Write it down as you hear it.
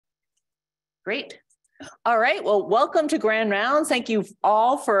Great. All right. Well, welcome to Grand Rounds. Thank you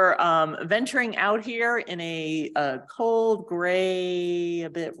all for venturing out here in a cold, gray, a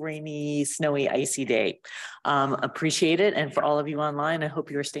bit rainy, snowy, icy day. Appreciate it. And for all of you online, I hope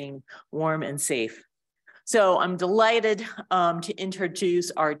you're staying warm and safe. So I'm delighted to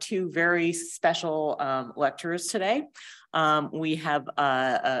introduce our two very special lecturers today. We have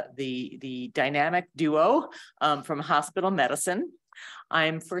the dynamic duo from hospital medicine.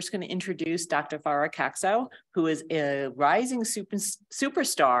 I'm first going to introduce Dr. Farah Kaiksow, who is a rising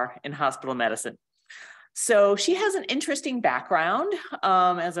superstar in hospital medicine. So she has an interesting background.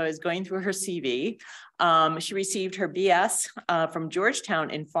 As I was going through her CV, she received her BS from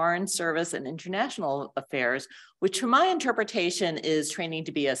Georgetown in Foreign Service and International Affairs, which to my interpretation is training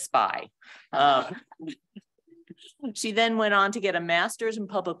to be a spy. She then went on to get a master's in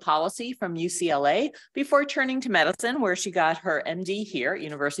public policy from UCLA before turning to medicine, where she got her MD here at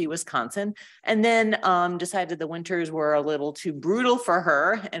University of Wisconsin, and then decided the winters were a little too brutal for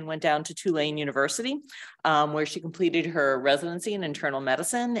her and went down to Tulane University, where she completed her residency in internal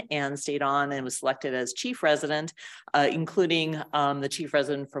medicine and stayed on and was selected as chief resident, including the chief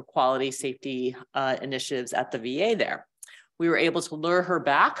resident for quality safety initiatives at the VA there. We were able to lure her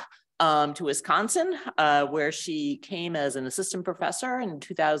back to Wisconsin, where she came as an assistant professor in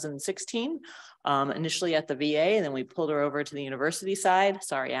 2016, initially at the VA, and then we pulled her over to the university side.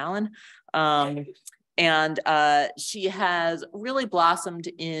 Sorry, Alan. And she has really blossomed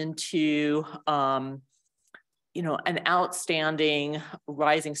into, an outstanding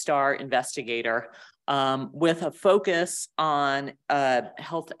rising star investigator with a focus on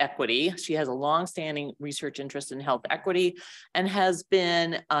health equity. She has a longstanding research interest in health equity and has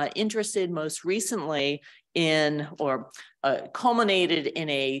been interested most recently in, or culminated in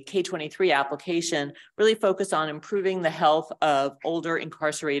a K-23 application, really focused on improving the health of older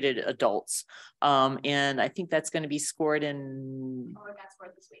incarcerated adults. And I think that's going to be scored in... Oh, I got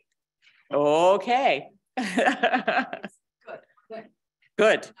scored this week. Okay.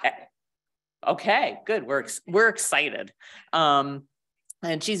 Good. Okay, good. We're excited. And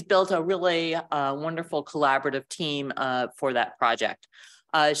she's built a really wonderful collaborative team for that project.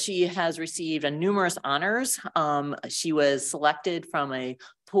 She has received numerous honors. She was selected from a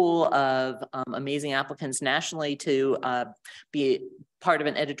pool of amazing applicants nationally to be part of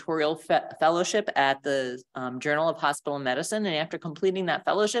an editorial fellowship at the Journal of Hospital Medicine. And after completing that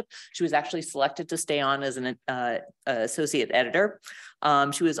fellowship, she was actually selected to stay on as an associate editor.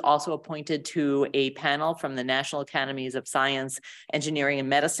 She was also appointed to a panel from the National Academies of Science, Engineering, and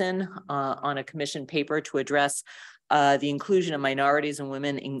Medicine on a commissioned paper to address the inclusion of minorities and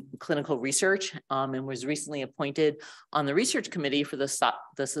women in clinical research, and was recently appointed on the research committee for the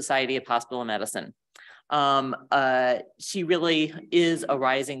Society of Hospital Medicine. She really is a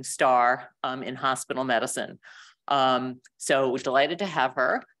rising star in hospital medicine. So we're delighted to have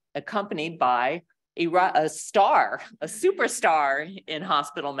her accompanied by a superstar in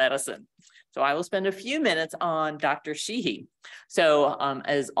hospital medicine. So I will spend a few minutes on Dr. Sheehy. So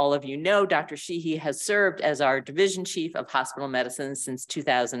as all of you know, Dr. Sheehy has served as our division chief of hospital medicine since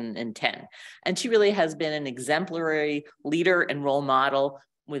 2010. And she really has been an exemplary leader and role model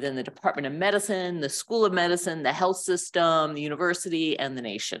within the Department of Medicine, the School of Medicine, the health system, the university, and the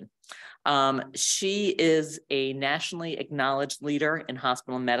nation. She is a nationally acknowledged leader in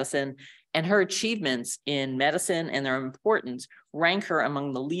hospital medicine, and her achievements in medicine and their importance rank her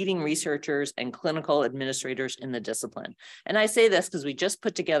among the leading researchers and clinical administrators in the discipline. And I say this because we just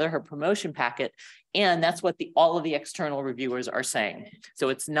put together her promotion packet, and that's what all of the external reviewers are saying. So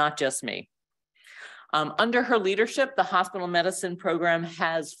it's not just me. Under her leadership, the hospital medicine program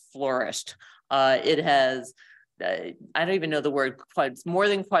has flourished. It has, I don't even know the word, it's more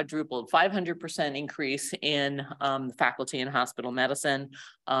than quadrupled, 500% increase in faculty in hospital medicine,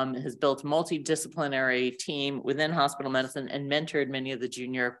 has built a multidisciplinary team within hospital medicine and mentored many of the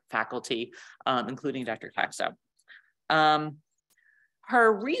junior faculty, including Dr. Kaiksow.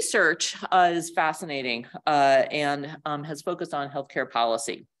 Her research is fascinating and has focused on healthcare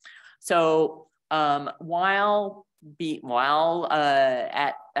policy. So while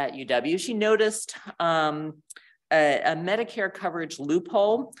at UW, she noticed a Medicare coverage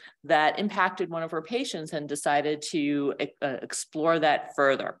loophole that impacted one of her patients and decided to explore that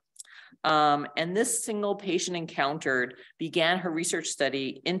further. And this single patient encountered began her research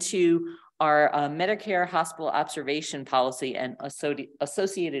study into our Medicare hospital observation policy and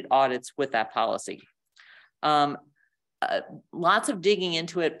associated audits with that policy. lots of digging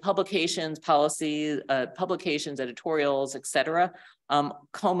into it, publications, policies, publications, editorials, etc.,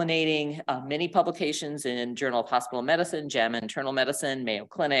 culminating many publications in Journal of Hospital Medicine, JAMA Internal Medicine, Mayo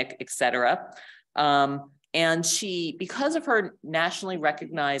Clinic, etc. And she, because of her nationally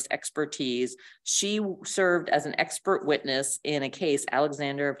recognized expertise, she served as an expert witness in a case,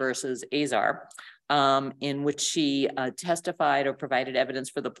 Alexander versus Azar, in which she testified or provided evidence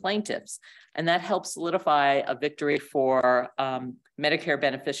for the plaintiffs. And that helped solidify a victory for Medicare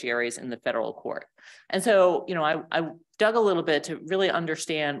beneficiaries in the federal court. And so, you know, I dug a little bit to really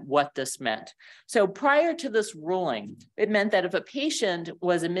understand what this meant. So prior to this ruling, it meant that if a patient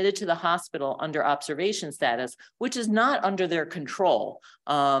was admitted to the hospital under observation status, which is not under their control,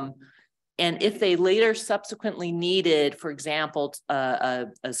 and if they later subsequently needed, for example, a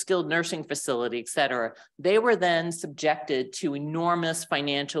skilled nursing facility, et cetera, they were then subjected to enormous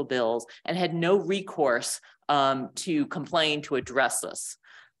financial bills and had no recourse to complain to address this.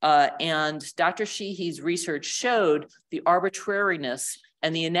 And Dr. Sheehy's research showed the arbitrariness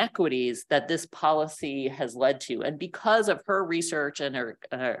and the inequities that this policy has led to. And because of her research and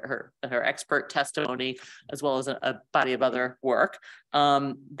her expert testimony, as well as a body of other work,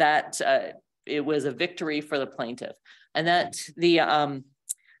 it was a victory for the plaintiff. And that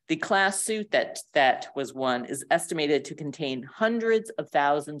the class suit that was won is estimated to contain hundreds of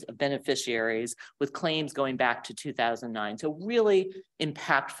thousands of beneficiaries with claims going back to 2009. So really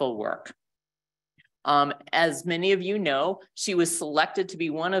impactful work. As many of you know, she was selected to be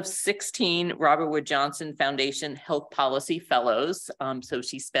one of 16 Robert Wood Johnson Foundation Health Policy Fellows. So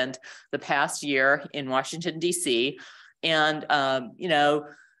she spent the past year in Washington, D.C. And, you know,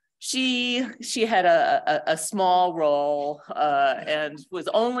 she had a small role and was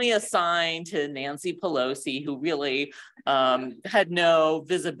only assigned to Nancy Pelosi, who really had no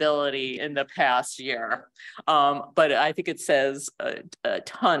visibility in the past year. But I think it says a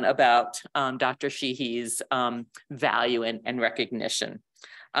ton about Dr. Sheehy's value and recognition.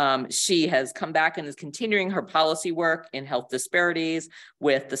 She has come back and is continuing her policy work in health disparities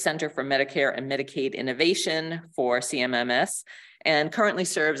with the Center for Medicare and Medicaid Innovation for CMMS, and currently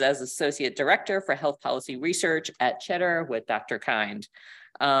serves as Associate Director for Health Policy Research at Cheddar with Dr. Kind.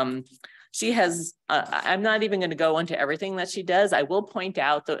 She has, I'm not even going to go into everything that she does. I will point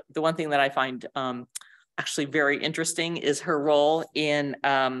out the one thing that I find actually very interesting is her role in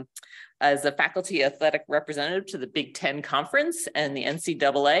as a faculty athletic representative to the Big Ten Conference and the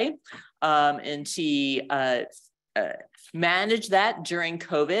NCAA. And she managed that during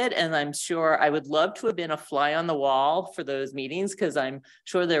COVID. And I'm sure I would love to have been a fly on the wall for those meetings, because I'm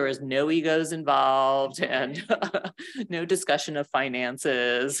sure there was no egos involved and no discussion of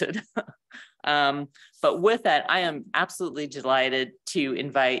finances. But with that, I am absolutely delighted to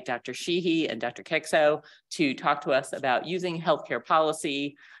invite Dr. Sheehy and Dr. Kaiksow to talk to us about using healthcare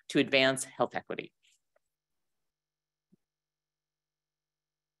policy to advance health equity.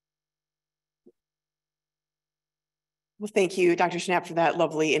 Well, thank you, Dr. Schnapp, for that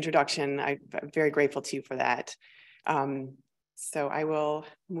lovely introduction. I'm very grateful to you for that. So I will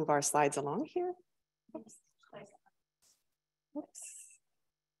move our slides along here. Oops. Oops.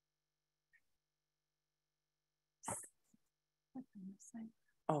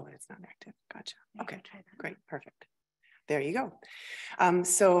 Oh, it's not active. Gotcha. Okay, great, perfect. There you go.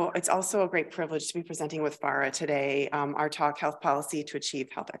 So it's also a great privilege to be presenting with Farah today, our talk, Health Policy to Achieve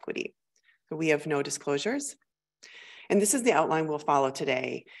Health Equity. So we have no disclosures. And this is the outline we'll follow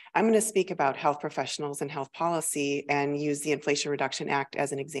today. I'm going to speak about health professionals and health policy and use the Inflation Reduction Act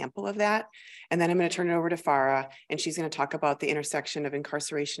as an example of that. And then I'm going to turn it over to Farah, and she's going to talk about the intersection of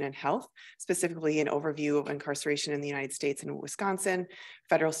incarceration and health, specifically an overview of incarceration in the United States and Wisconsin,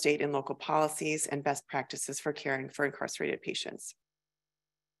 federal, state, and local policies, and best practices for caring for incarcerated patients.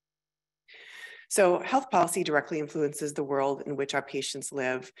 So health policy directly influences the world in which our patients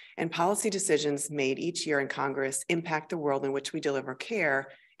live, and policy decisions made each year in Congress impact the world in which we deliver care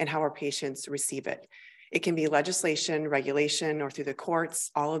and how our patients receive it. It can be legislation, regulation, or through the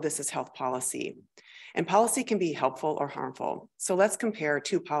courts. All of this is health policy. And policy can be helpful or harmful. So let's compare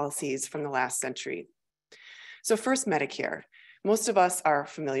two policies from the last century. So first, Medicare. Most of us are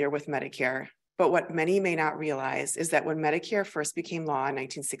familiar with Medicare, but what many may not realize is that when Medicare first became law in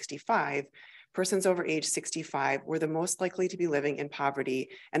 1965, persons over age 65 were the most likely to be living in poverty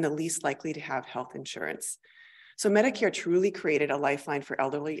and the least likely to have health insurance. So Medicare truly created a lifeline for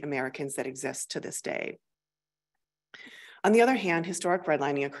elderly Americans that exists to this day. On the other hand, historic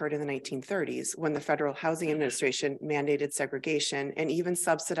redlining occurred in the 1930s when the Federal Housing Administration mandated segregation and even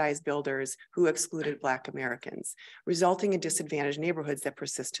subsidized builders who excluded Black Americans, resulting in disadvantaged neighborhoods that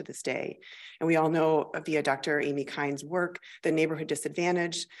persist to this day. And we all know via Dr. Amy Kine's work that neighborhood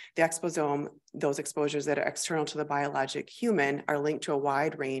disadvantage, the exposome, those exposures that are external to the biologic human, are linked to a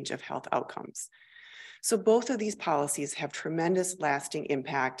wide range of health outcomes. So both of these policies have tremendous lasting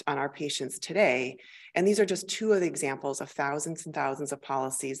impact on our patients today. And these are just two of the examples of thousands and thousands of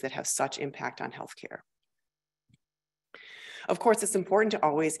policies that have such impact on healthcare. Of course, it's important to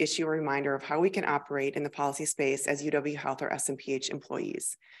always issue a reminder of how we can operate in the policy space as UW Health or SMPH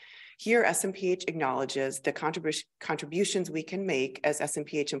employees. Here, SMPH acknowledges the contributions we can make as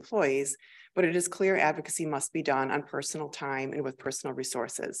SMPH employees, but it is clear advocacy must be done on personal time and with personal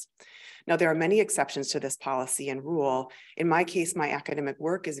resources. Now, there are many exceptions to this policy and rule. In my case, my academic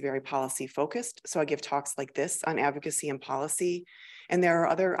work is very policy focused, so I give talks like this on advocacy and policy. And there are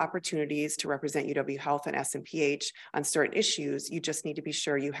other opportunities to represent UW Health and SMPH on certain issues. You just need to be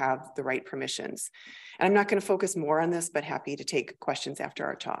sure you have the right permissions. And I'm not going to focus more on this, but happy to take questions after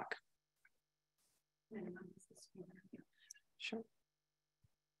our talk. Sure.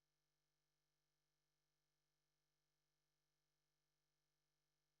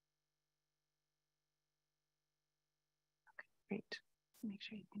 Okay, great. Make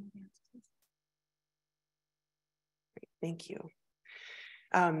sure you can advance this. Great, thank you.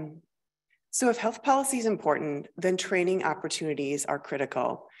 So if health policy is important, then training opportunities are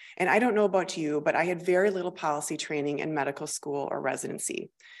critical. And I don't know about you, but I had very little policy training in medical school or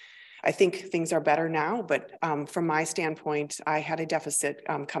residency. I think things are better now, but from my standpoint, I had a deficit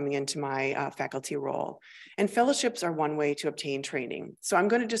coming into my faculty role. And fellowships are one way to obtain training. So I'm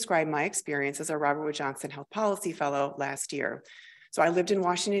going to describe my experience as a Robert Wood Johnson Health Policy Fellow last year. So I lived in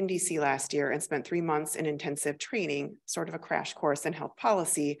Washington, D.C. last year and spent 3 months in intensive training, sort of a crash course in health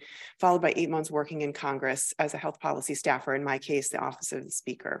policy, followed by 8 months working in Congress as a health policy staffer, in my case, the Office of the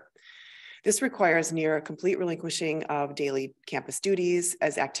Speaker. This requires near complete relinquishing of daily campus duties,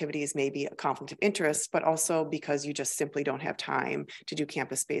 as activities may be a conflict of interest, but also because you just simply don't have time to do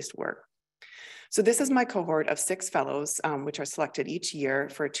campus-based work. So this is my cohort of 6 fellows, which are selected each year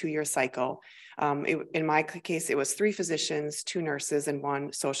for a 2-year cycle. In my case, it was 3 physicians, 2 nurses, and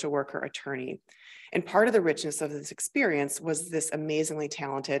 1 social worker attorney. And part of the richness of this experience was this amazingly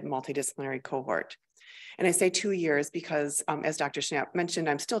talented multidisciplinary cohort. And I say 2 years because, as Dr. Schnapp mentioned,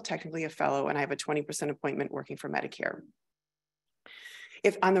 I'm still technically a fellow and I have a 20% appointment working for Medicare.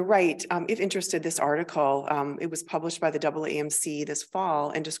 If on the right, if interested, this article, it was published by the AAMC this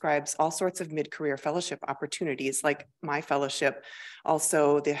fall and describes all sorts of mid-career fellowship opportunities like my fellowship,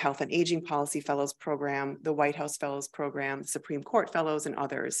 also the Health and Aging Policy Fellows Program, the White House Fellows Program, the Supreme Court Fellows, and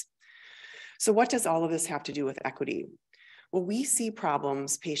others. So what does all of this have to do with equity? Well, we see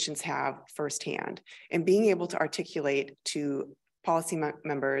problems patients have firsthand, and being able to articulate to policy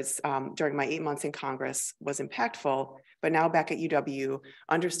members during my 8 months in Congress was impactful, but now back at UW,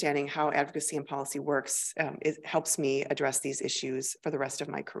 understanding how advocacy and policy works, it helps me address these issues for the rest of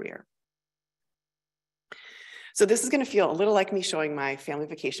my career. So this is going to feel a little like me showing my family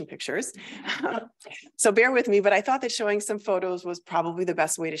vacation pictures. So bear with me, but I thought that showing some photos was probably the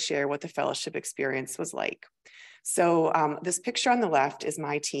best way to share what the fellowship experience was like. So this picture on the left is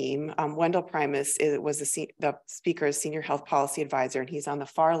my team. Wendell Primus was the speaker's senior health policy advisor, and he's on the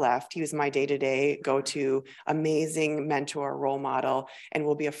far left. He was my day-to-day go-to, amazing mentor, role model, and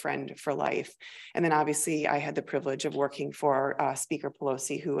will be a friend for life. And then obviously I had the privilege of working for Speaker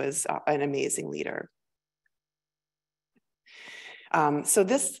Pelosi, who was an amazing leader. So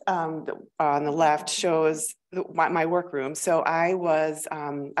this on the left shows my workroom. So I worked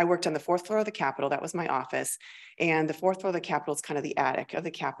on the 4th floor of the Capitol. That was my office. And the 4th floor of the Capitol is kind of the attic of the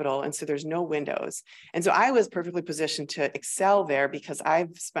Capitol. And so there's no windows. And so I was perfectly positioned to excel there because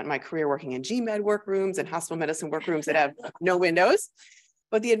I've spent my career working in GMed workrooms and hospital medicine workrooms that have no windows.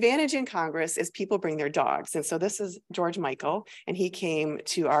 But the advantage in Congress is people bring their dogs. And so this is George Michael, and he came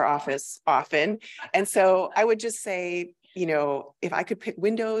to our office often. And so I would just say, you know, if I could pick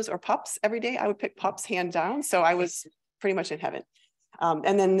windows or pups every day, I would pick pups hand down. So I was pretty much in heaven.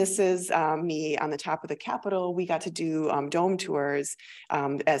 And then this is me on the top of the Capitol. We got to do dome tours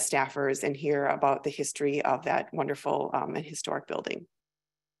as staffers and hear about the history of that wonderful and historic building.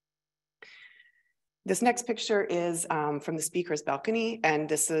 This next picture is from the speaker's balcony. And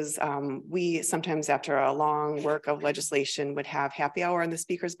this is, we sometimes after a long work of legislation would have happy hour on the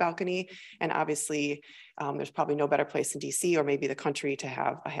speaker's balcony. And obviously there's probably no better place in DC or maybe the country to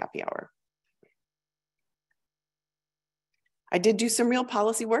have a happy hour. I did do some real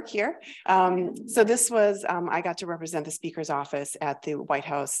policy work here. So this was, I got to represent the Speaker's office at the White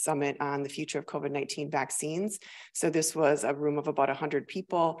House Summit on the future of COVID-19 vaccines. So this was a room of about 100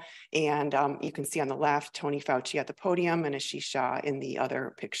 people. And you can see on the left, Tony Fauci at the podium and Sheehy in the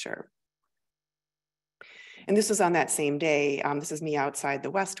other picture. And this was on that same day. This is me outside the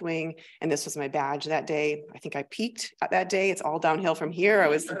West Wing, and this was my badge that day. I think I peaked that day. It's all downhill from here. I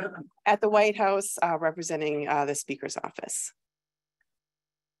was at the White House representing the Speaker's office.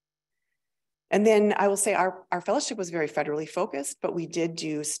 And then I will say our fellowship was very federally focused, but we did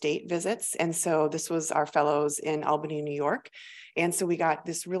do state visits. And so this was our fellows in Albany, New York. And so we got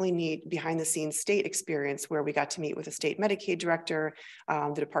this really neat behind the scenes state experience where we got to meet with a state Medicaid director,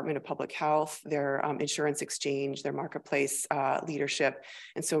 the Department of Public Health, their insurance exchange, their marketplace leadership.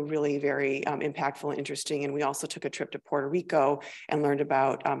 And so really very impactful and interesting. And we also took a trip to Puerto Rico and learned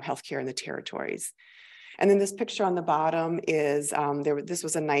about healthcare in the territories. And then this picture on the bottom is, this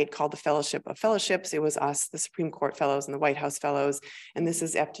was a night called the Fellowship of Fellowships. It was us, the Supreme Court Fellows and the White House Fellows. And this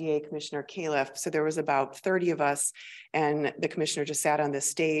is FDA Commissioner Califf. So there was about 30 of us, and the commissioner just sat on this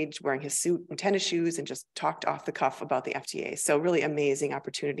stage wearing his suit and tennis shoes and just talked off the cuff about the FDA. So really amazing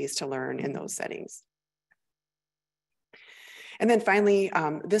opportunities to learn in those settings. And then finally,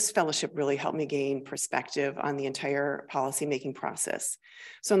 this fellowship really helped me gain perspective on the entire policymaking process.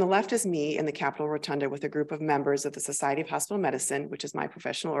 So on the left is me in the Capitol Rotunda with a group of members of the Society of Hospital Medicine, which is my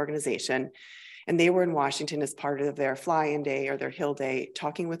professional organization. And they were in Washington as part of their fly-in day or their Hill Day,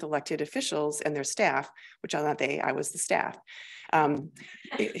 talking with elected officials and their staff, which on that day, I was the staff.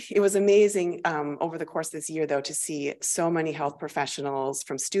 It was amazing over the course of this year, though, to see so many health professionals,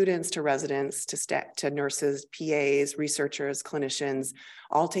 from students to residents to nurses, PAs, researchers, clinicians,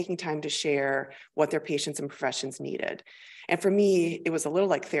 all taking time to share what their patients and professions needed. And for me, it was a little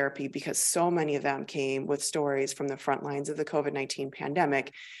like therapy because so many of them came with stories from the front lines of the COVID-19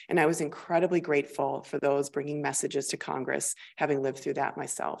 pandemic. And I was incredibly grateful for those bringing messages to Congress, having lived through that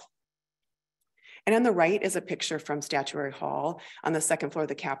myself. And on the right is a picture from Statuary Hall on the second floor of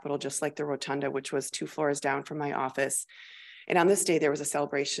the Capitol, just like the Rotunda, which was 2 floors down from my office. And on this day, there was a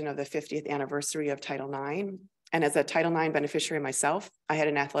celebration of the 50th anniversary of Title IX. And as a Title IX beneficiary myself, I had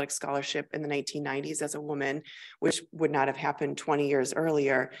an athletic scholarship in the 1990s as a woman, which would not have happened 20 years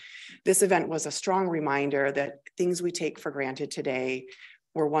earlier. This event was a strong reminder that things we take for granted today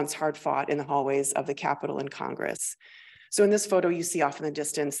were once hard fought in the hallways of the Capitol and Congress. So in this photo you see off in the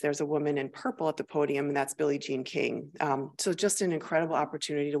distance, there's a woman in purple at the podium, and that's Billie Jean King. So just an incredible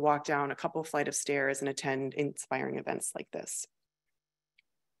opportunity to walk down a couple flight of stairs and attend inspiring events like this.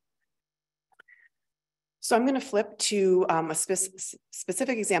 So I'm going to flip to a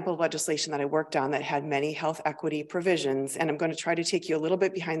specific example of legislation that I worked on that had many health equity provisions, and I'm going to try to take you a little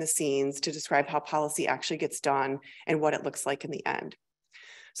bit behind the scenes to describe how policy actually gets done and what it looks like in the end.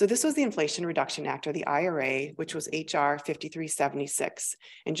 So this was the Inflation Reduction Act, or the IRA, which was HR 5376.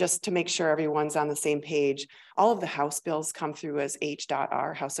 And just to make sure everyone's on the same page, all of the House bills come through as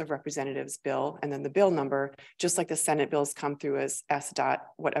H.R, House of Representatives bill, and then the bill number, just like the Senate bills come through as S.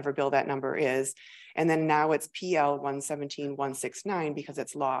 whatever bill that number is. And then now it's PL 117169 because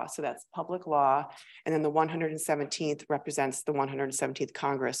it's law. So that's public law. And then the 117th represents the 117th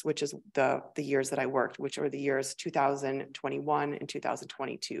Congress, which is the years that I worked, which are the years 2021 and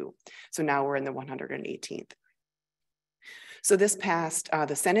 2022. So now we're in the 118th. So this passed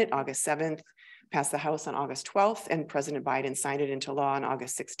the Senate August 7th, passed the House on August 12th, and President Biden signed it into law on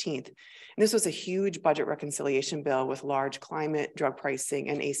August 16th. And this was a huge budget reconciliation bill with large climate, drug pricing,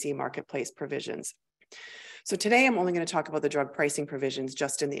 and ACA marketplace provisions. So today I'm only going to talk about the drug pricing provisions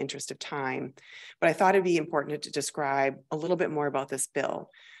just in the interest of time, but I thought it'd be important to describe a little bit more about this bill.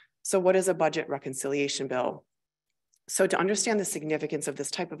 So what is a budget reconciliation bill? So to understand the significance of this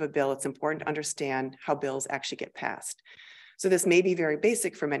type of a bill, it's important to understand how bills actually get passed. So this may be very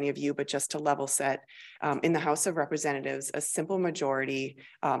basic for many of you, but just to level set, in the House of Representatives, a simple majority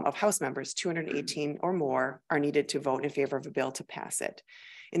of House members, 218 or more, are needed to vote in favor of a bill to pass it.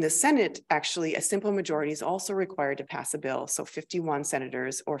 In the Senate, actually, a simple majority is also required to pass a bill, so 51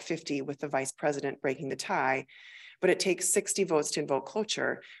 senators or 50 with the vice president breaking the tie, but it takes 60 votes to invoke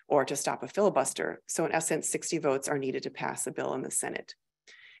cloture or to stop a filibuster. So in essence, 60 votes are needed to pass a bill in the Senate,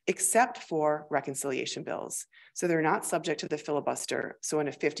 except for reconciliation bills. So they're not subject to the filibuster. So in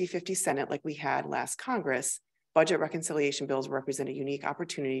a 50-50 Senate like we had last Congress, budget reconciliation bills represent a unique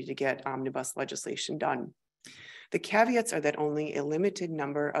opportunity to get omnibus legislation done. The caveats are that only a limited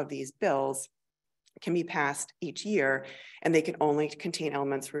number of these bills can be passed each year, and they can only contain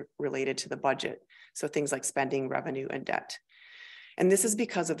elements related to the budget. So things like spending, revenue, and debt. And this is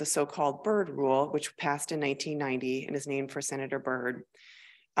because of the so-called Byrd Rule, which passed in 1990 and is named for Senator Byrd.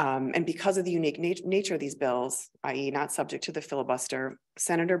 And because of the unique nature of these bills, i.e. not subject to the filibuster,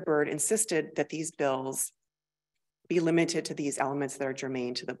 Senator Byrd insisted that these bills be limited to these elements that are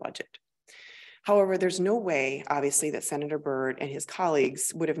germane to the budget. However, there's no way, obviously, that Senator Byrd and his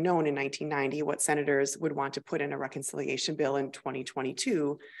colleagues would have known in 1990 what senators would want to put in a reconciliation bill in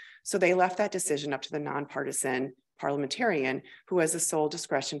 2022. So they left that decision up to the nonpartisan parliamentarian who has the sole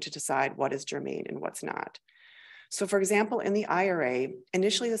discretion to decide what is germane and what's not. So for example, in the IRA,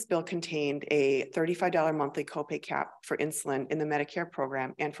 initially this bill contained a $35 monthly copay cap for insulin in the Medicare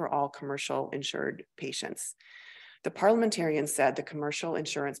program and for all commercial insured patients. The parliamentarian said the commercial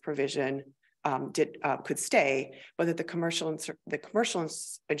insurance provision could stay, but that the commercial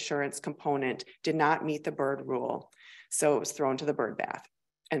insurance component did not meet the Byrd Rule. So it was thrown to the bird bath.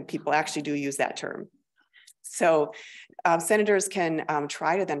 And people actually do use that term. So senators can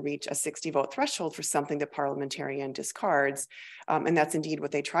try to then reach a 60-vote threshold for something the parliamentarian discards. And that's indeed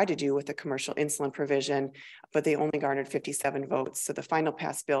what they tried to do with the commercial insulin provision, but they only garnered 57 votes. So the final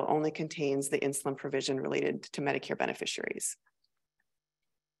passed bill only contains the insulin provision related to Medicare beneficiaries.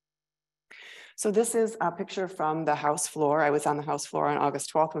 So this is a picture from the House floor. I was on the House floor on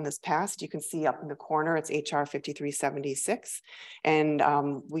August 12th when this passed. You can see up in the corner, it's HR 5376. And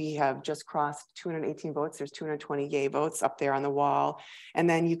we have just crossed 218 votes. There's 220 yay votes up there on the wall. And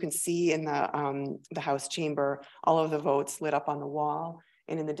then you can see in the House chamber, all of the votes lit up on the wall.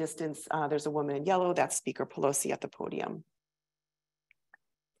 And in the distance, there's a woman in yellow, that's Speaker Pelosi at the podium.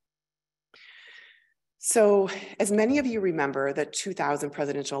 So as many of you remember, the 2000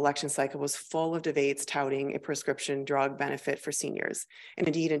 presidential election cycle was full of debates touting a prescription drug benefit for seniors. And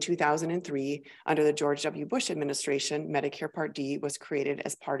indeed, in 2003, under the George W. Bush administration, Medicare Part D was created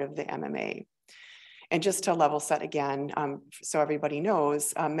as part of the MMA. And just to level set again, so everybody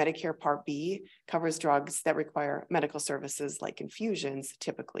knows, Medicare Part B covers drugs that require medical services like infusions,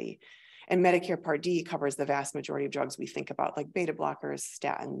 typically. And Medicare Part D covers the vast majority of drugs we think about, like beta blockers,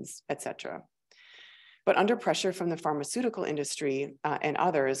 statins, et cetera. But under pressure from the pharmaceutical industry and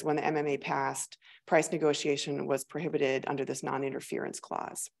others, when the MMA passed, price negotiation was prohibited under this non-interference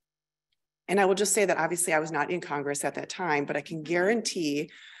clause. And I will just say that obviously I was not in Congress at that time, but I can guarantee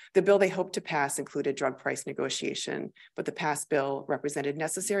the bill they hoped to pass included drug price negotiation, but the passed bill represented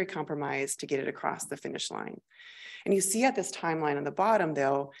necessary compromise to get it across the finish line. And you see at this timeline on the bottom,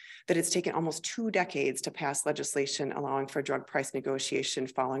 though, that it's taken almost 2 decades to pass legislation allowing for drug price negotiation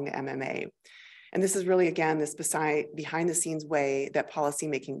following the MMA. And this is really, again, this behind the scenes way that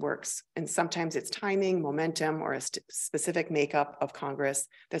policymaking works. And sometimes it's timing, momentum, or a specific makeup of Congress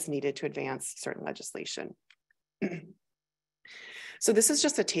that's needed to advance certain legislation. So this is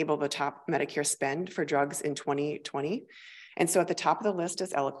just a table of the top Medicare spend for drugs in 2020. And so at the top of the list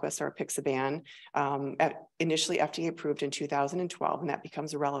is Eliquis or apixaban, initially FDA approved in 2012, and that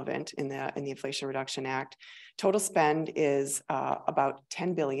becomes relevant in the Inflation Reduction Act. Total spend is about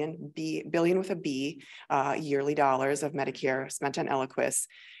 10 billion, billion with a B, yearly dollars of Medicare spent on Eliquis.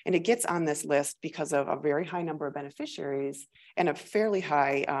 And it gets on this list because of a very high number of beneficiaries and a fairly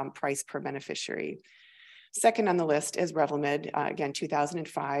high price per beneficiary. Second on the list is Revlimid, again,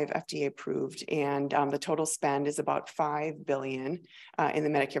 2005, FDA approved, and the total spend is about $5 billion in the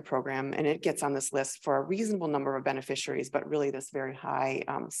Medicare program, and it gets on this list for a reasonable number of beneficiaries, but really this very high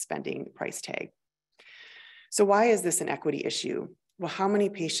spending price tag. So why is this an equity issue? Well, how many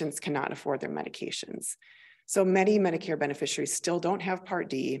patients cannot afford their medications? So many Medicare beneficiaries still don't have Part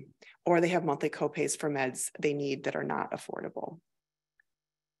D, or they have monthly copays for meds they need that are not affordable.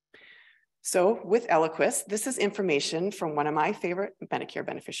 So with Eliquis, this is information from one of my favorite Medicare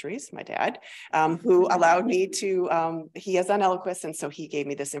beneficiaries, my dad, who allowed me to, he is on Eliquis, and so he gave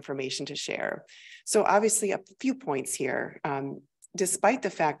me this information to share. So obviously a few points here. Despite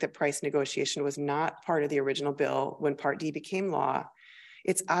the fact that price negotiation was not part of the original bill when Part D became law,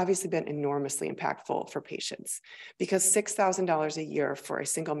 it's obviously been enormously impactful for patients because $6,000 a year for a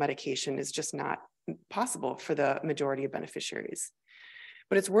single medication is just not possible for the majority of beneficiaries.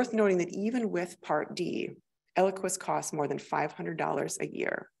 But it's worth noting that even with Part D, Eliquis costs more than $500 a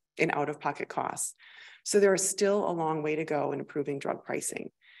year in out-of-pocket costs. So there is still a long way to go in improving drug pricing.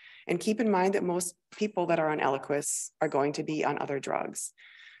 And keep in mind that most people that are on Eliquis are going to be on other drugs.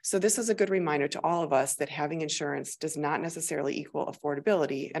 So this is a good reminder to all of us that having insurance does not necessarily equal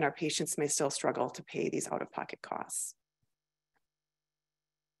affordability, and our patients may still struggle to pay these out-of-pocket costs.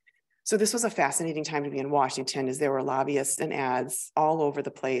 So this was a fascinating time to be in Washington, as there were lobbyists and ads all over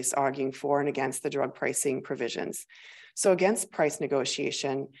the place arguing for and against the drug pricing provisions. So against price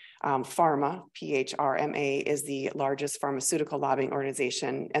negotiation, PhRMA, P-H-R-M-A, is the largest pharmaceutical lobbying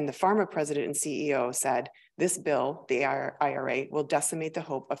organization. And the PhRMA president and CEO said, this bill, the IRA, will decimate the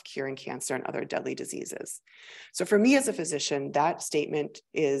hope of curing cancer and other deadly diseases. So for me as a physician, that statement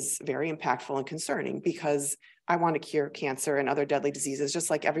is very impactful and concerning because I want to cure cancer and other deadly diseases, just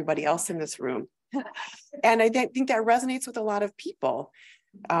like everybody else in this room. And I think that resonates with a lot of people.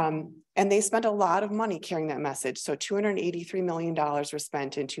 And they spent a lot of money carrying that message. So $283 million were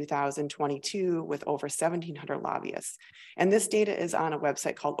spent in 2022 with over 1,700 lobbyists. And this data is on a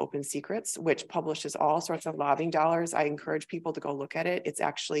website called Open Secrets, which publishes all sorts of lobbying dollars. I encourage people to go look at it. It's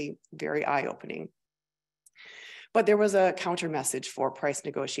actually very eye-opening. But there was a counter message for price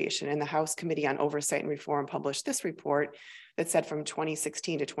negotiation, and the House Committee on Oversight and Reform published this report that said from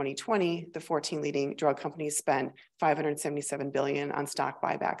 2016 to 2020, the 14 leading drug companies spent $577 billion on stock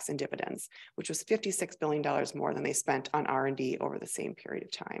buybacks and dividends, which was $56 billion more than they spent on R&D over the same period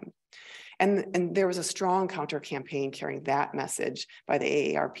of time. And there was a strong counter campaign carrying that message by the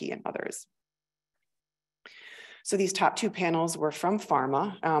AARP and others. So these top two panels were from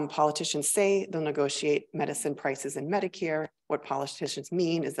PhRMA. Politicians say they'll negotiate medicine prices in Medicare. What politicians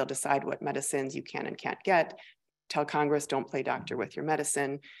mean is they'll decide what medicines you can and can't get. Tell Congress, don't play doctor with your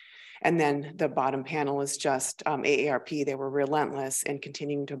medicine. And then the bottom panel is just AARP. They were relentless in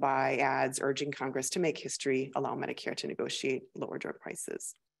continuing to buy ads, urging Congress to make history, allow Medicare to negotiate lower drug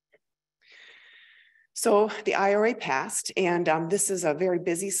prices. So the IRA passed, and this is a very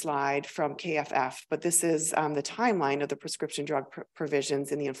busy slide from KFF, but this is the timeline of the prescription drug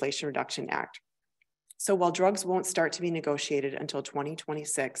provisions in the Inflation Reduction Act. So while drugs won't start to be negotiated until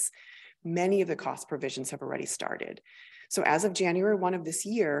 2026, many of the cost provisions have already started. So as of January 1 of this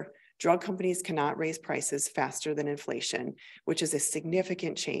year, drug companies cannot raise prices faster than inflation, which is a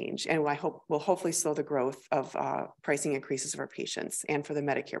significant change, and I hope will hopefully slow the growth of pricing increases for patients and for the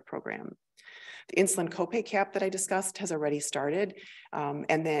Medicare program. The insulin copay cap that I discussed has already started,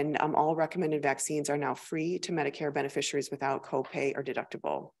 and then all recommended vaccines are now free to Medicare beneficiaries without copay or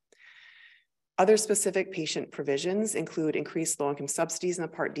deductible. Other specific patient provisions include increased low-income subsidies in the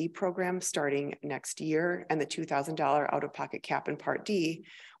Part D program starting next year, and the $2,000 out-of-pocket cap in Part D,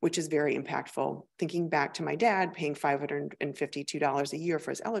 which is very impactful. Thinking back to my dad paying $552 a year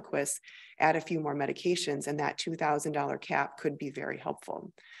for his Eliquis, add a few more medications, and that $2,000 cap could be very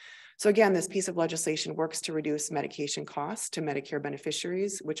helpful. So again, this piece of legislation works to reduce medication costs to Medicare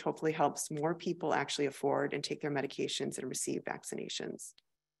beneficiaries, which hopefully helps more people actually afford and take their medications and receive vaccinations.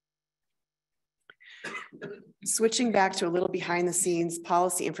 Switching back to a little behind the scenes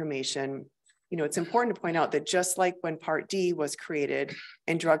policy information, it's important to point out that just like when Part D was created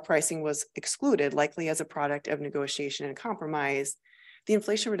and drug pricing was excluded, likely as a product of negotiation and compromise, the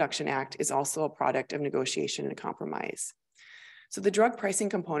Inflation Reduction Act is also a product of negotiation and compromise. So the drug pricing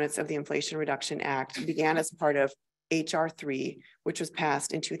components of the Inflation Reduction Act began as part of H.R. 3, which was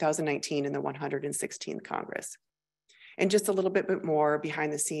passed in 2019 in the 116th Congress. And just a little bit more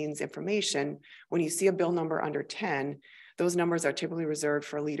behind the scenes information, when you see a bill number under 10, those numbers are typically reserved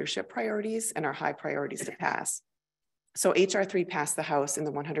for leadership priorities and are high priorities to pass. So H.R. 3 passed the House in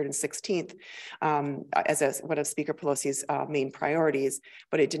the 116th as one of Speaker Pelosi's main priorities,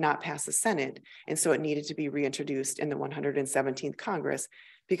 but it did not pass the Senate. And so it needed to be reintroduced in the 117th Congress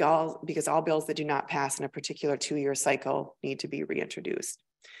because all bills that do not pass in a particular 2-year cycle need to be reintroduced.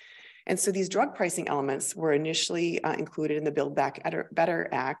 And so these drug pricing elements were initially included in the Build Back Better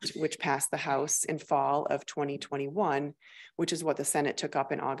Act, which passed the House in fall of 2021, which is what the Senate took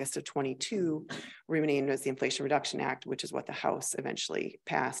up in August of 22, renamed as the Inflation Reduction Act, which is what the House eventually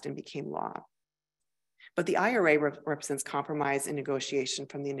passed and became law. But the IRA represents compromise and negotiation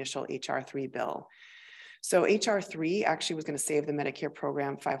from the initial H.R. 3 bill. So H.R. 3 actually was going to save the Medicare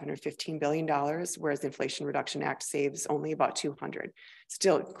program $515 billion, whereas the Inflation Reduction Act saves only about $200.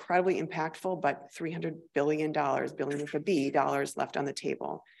 Still incredibly impactful, but $300 billion, billion with a B, dollars left on the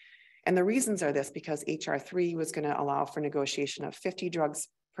table. And the reasons are this, because H.R. 3 was going to allow for negotiation of 50 drugs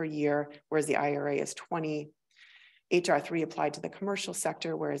per year, whereas the IRA is 20. H.R. 3 applied to the commercial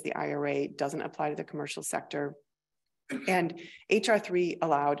sector, whereas the IRA doesn't apply to the commercial sector. And H.R. 3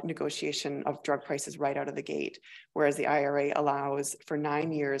 allowed negotiation of drug prices right out of the gate, whereas the IRA allows for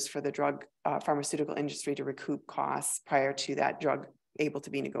 9 years for the drug pharmaceutical industry to recoup costs prior to that drug able to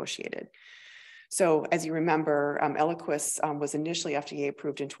be negotiated. So as you remember, Eliquis was initially FDA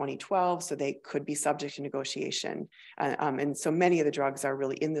approved in 2012, so they could be subject to negotiation. And so many of the drugs are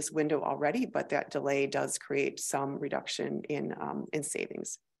really in this window already, but that delay does create some reduction in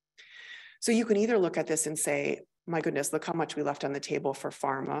savings. So you can either look at this and say, my goodness, look how much we left on the table for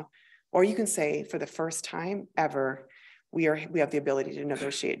PhRMA, or you can say, for the first time ever, we have the ability to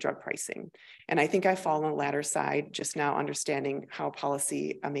negotiate drug pricing. And I think I fall on the latter side, just now understanding how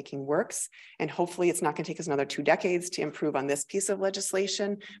policy making works. And hopefully it's not going to take us another 2 decades to improve on this piece of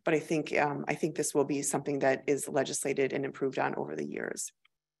legislation, but I think this will be something that is legislated and improved on over the years.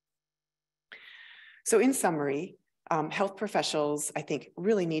 So in summary, health professionals, I think,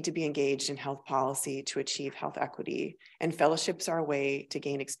 really need to be engaged in health policy to achieve health equity, and fellowships are a way to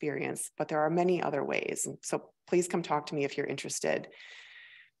gain experience, but there are many other ways. And so please come talk to me if you're interested.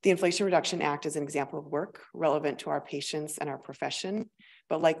 The Inflation Reduction Act is an example of work relevant to our patients and our profession,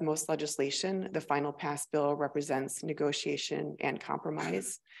 but like most legislation, the final passed bill represents negotiation and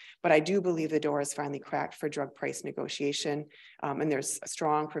compromise. But I do believe the door is finally cracked for drug price negotiation, and there's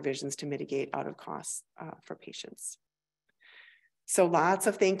strong provisions to mitigate out of costs for patients. So lots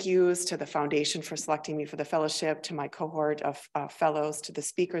of thank yous to the foundation for selecting me for the fellowship, to my cohort of fellows, to the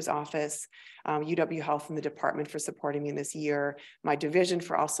speaker's office, UW Health and the department for supporting me in this year, my division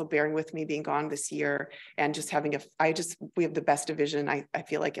for also bearing with me being gone this year, and just having we have the best division. I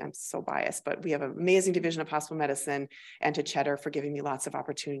feel like I'm so biased, but we have an amazing division of hospital medicine, and to Cheddar for giving me lots of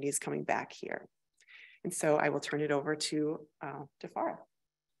opportunities coming back here. And so I will turn it over to Farah.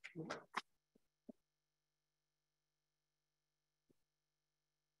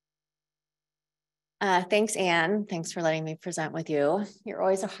 Thanks, Anne. Thanks for letting me present with you. You're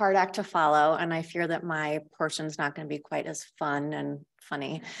always a hard act to follow, and I fear that my portion's not going to be quite as fun and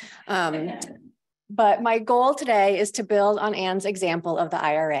funny. But my goal today is to build on Anne's example of the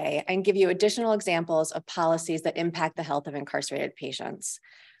IRA and give you additional examples of policies that impact the health of incarcerated patients.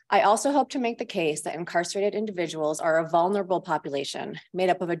 I also hope to make the case that incarcerated individuals are a vulnerable population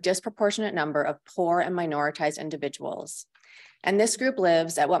made up of a disproportionate number of poor and minoritized individuals. And this group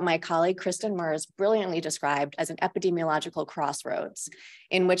lives at what my colleague Kristen Mers brilliantly described as an epidemiological crossroads,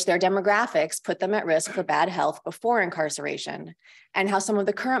 in which their demographics put them at risk for bad health before incarceration, and how some of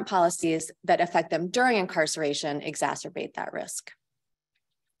the current policies that affect them during incarceration exacerbate that risk.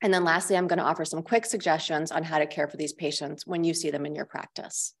 And then lastly, I'm going to offer some quick suggestions on how to care for these patients when you see them in your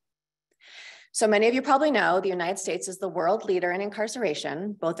practice. So many of you probably know the United States is the world leader in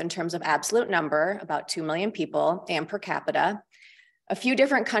incarceration, both in terms of absolute number, about 2 million people, and per capita. A few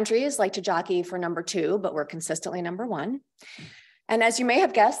different countries like to jockey for number 2, but we're consistently number 1. And as you may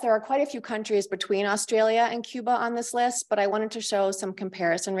have guessed, there are quite a few countries between Australia and Cuba on this list, but I wanted to show some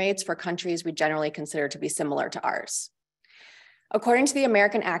comparison rates for countries we generally consider to be similar to ours. According to the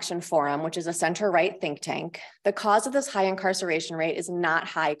American Action Forum, which is a center-right think tank, the cause of this high incarceration rate is not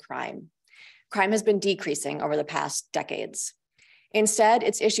high crime. Crime has been decreasing over the past decades. Instead,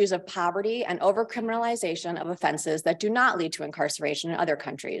 it's issues of poverty and overcriminalization of offenses that do not lead to incarceration in other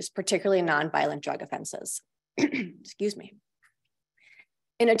countries, particularly nonviolent drug offenses. Excuse me.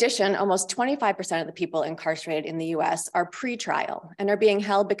 In addition, almost 25% of the people incarcerated in the US are pre-trial and are being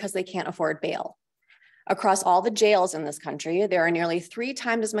held because they can't afford bail. Across all the jails in this country, there are nearly 3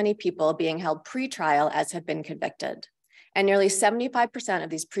 times as many people being held pre-trial as have been convicted. And nearly 75% of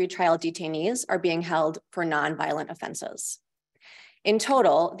these pre-trial detainees are being held for nonviolent offenses. In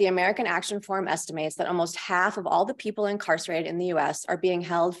total, the American Action Forum estimates that almost half of all the people incarcerated in the US are being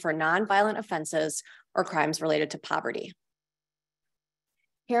held for nonviolent offenses or crimes related to poverty.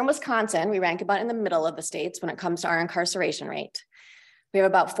 Here in Wisconsin, we rank about in the middle of the states when it comes to our incarceration rate. We have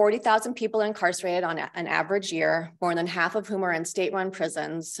about 40,000 people incarcerated on an average year, more than half of whom are in state-run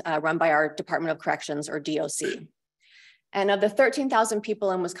prisons run by our Department of Corrections, or DOC. And of the 13,000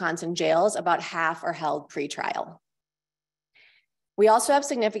 people in Wisconsin jails, about half are held pre-trial. We also have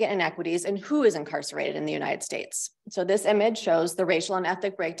significant inequities in who is incarcerated in the United States. So this image shows the racial and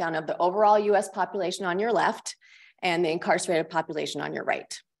ethnic breakdown of the overall US population on your left and the incarcerated population on your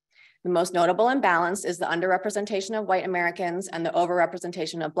right. The most notable imbalance is the underrepresentation of white Americans and the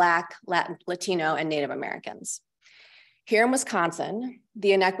overrepresentation of Black, Latino, and Native Americans. Here in Wisconsin,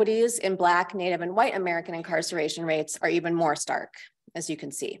 the inequities in Black, Native, and white American incarceration rates are even more stark, as you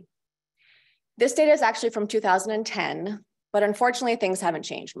can see. This data is actually from 2010, but unfortunately, things haven't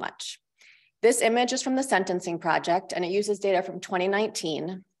changed much. This image is from the Sentencing Project, and it uses data from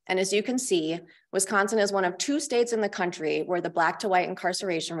 2019. And as you can see, Wisconsin is one of 2 states in the country where the Black to white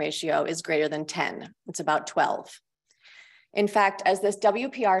incarceration ratio is greater than 10. It's about 12. In fact, as this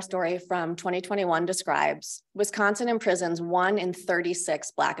WPR story from 2021 describes, Wisconsin imprisons 1 in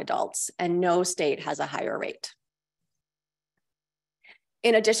 36 Black adults, and no state has a higher rate.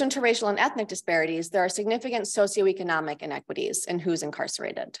 In addition to racial and ethnic disparities, there are significant socioeconomic inequities in who's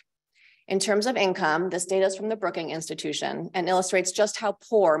incarcerated. In terms of income, this data is from the Brookings Institution and illustrates just how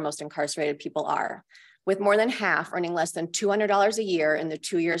poor most incarcerated people are. with more than half earning less than $200 a year in the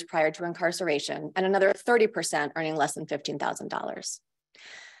 2 years prior to incarceration, and another 30% earning less than $15,000.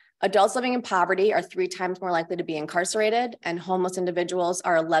 Adults living in poverty are 3 times more likely to be incarcerated, and homeless individuals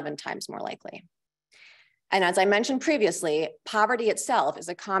are 11 times more likely. And as I mentioned previously, poverty itself is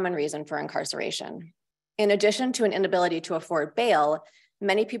a common reason for incarceration. In addition to an inability to afford bail,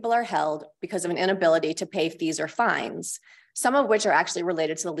 many people are held because of an inability to pay fees or fines, some of which are actually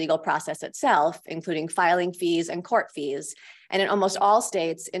related to the legal process itself, including filing fees and court fees. And in almost all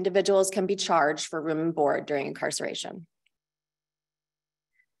states, individuals can be charged for room and board during incarceration.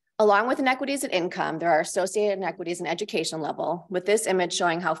 Along with inequities in income, there are associated inequities in education level, with this image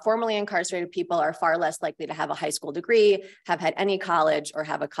showing how formerly incarcerated people are far less likely to have a high school degree, have had any college, or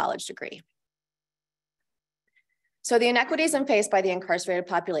have a college degree. So the inequities faced by the incarcerated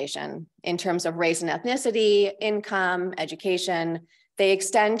population in terms of race and ethnicity, income, education, they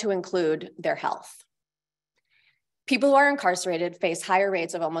extend to include their health. People who are incarcerated face higher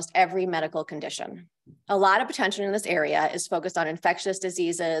rates of almost every medical condition. A lot of attention in this area is focused on infectious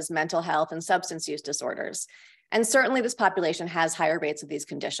diseases, mental health, and substance use disorders. And certainly this population has higher rates of these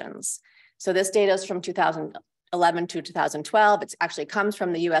conditions. So this data is from 2011 to 2012. It actually comes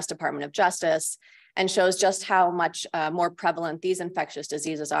from the US Department of Justice and shows just how much more prevalent these infectious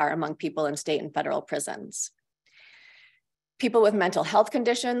diseases are among people in state and federal prisons. People with mental health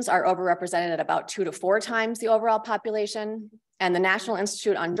conditions are overrepresented at about 2 to 4 times the overall population. And the National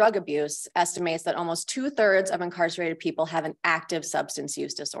Institute on Drug Abuse estimates that almost 2/3 of incarcerated people have an active substance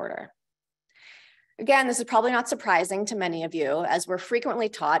use disorder. Again, this is probably not surprising to many of you, as we're frequently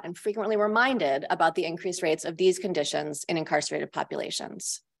taught and frequently reminded about the increased rates of these conditions in incarcerated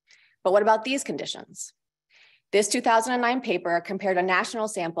populations. But what about these conditions? This 2009 paper compared a national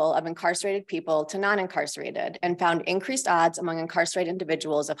sample of incarcerated people to non-incarcerated and found increased odds among incarcerated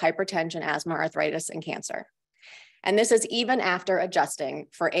individuals of hypertension, asthma, arthritis, and cancer. And this is even after adjusting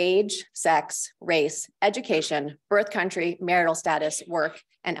for age, sex, race, education, birth country, marital status, work,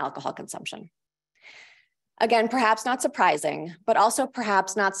 and alcohol consumption. Again, perhaps not surprising, but also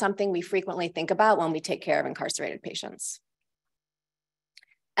perhaps not something we frequently think about when we take care of incarcerated patients.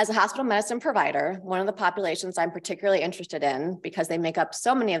 As a hospital medicine provider, one of the populations I'm particularly interested in, because they make up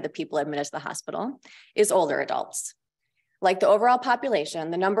so many of the people admitted to the hospital, is older adults. Like the overall population,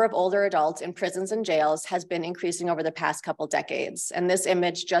 the number of older adults in prisons and jails has been increasing over the past couple decades. And this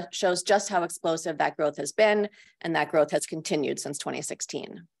image just shows just how explosive that growth has been, and that growth has continued since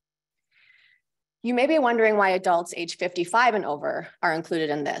 2016. You may be wondering why adults age 55 and over are included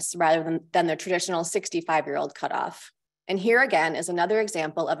in this, rather than the traditional 65-year-old cutoff. And here again is another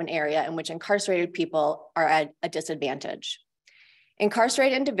example of an area in which incarcerated people are at a disadvantage.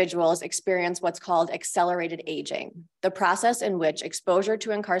 Incarcerated individuals experience what's called accelerated aging, the process in which exposure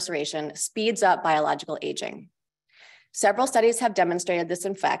to incarceration speeds up biological aging. Several studies have demonstrated this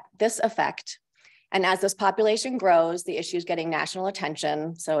effect, and as this population grows, the issue is getting national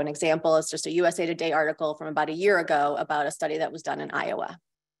attention. So an example is just a USA Today article from about a year ago about a study that was done in Iowa.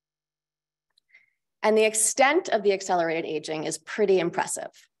 And the extent of the accelerated aging is pretty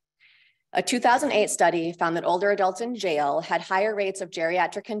impressive. A 2008 study found that older adults in jail had higher rates of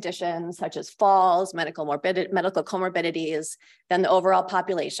geriatric conditions such as falls, medical comorbidities than the overall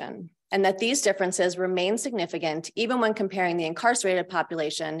population, and that these differences remain significant even when comparing the incarcerated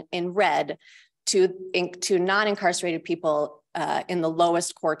population in red to non-incarcerated people in the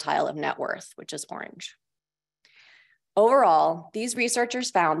lowest quartile of net worth, which is orange. Overall, these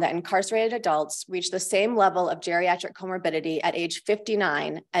researchers found that incarcerated adults reach the same level of geriatric comorbidity at age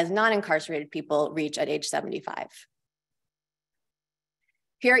 59 as non-incarcerated people reach at age 75.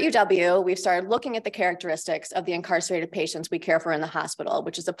 Here at UW, we've started looking at the characteristics of the incarcerated patients we care for in the hospital,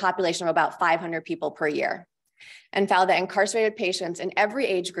 which is a population of about 500 people per year, and found that incarcerated patients in every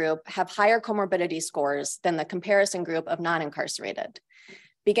age group have higher comorbidity scores than the comparison group of non-incarcerated.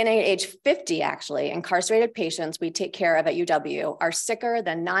 Beginning at age 50, actually, incarcerated patients we take care of at UW are sicker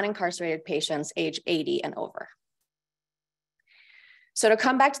than non-incarcerated patients age 80 and over. So to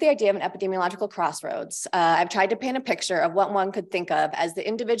come back to the idea of an epidemiological crossroads, I've tried to paint a picture of what one could think of as the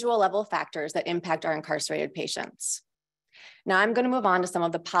individual level factors that impact our incarcerated patients. Now I'm going to move on to some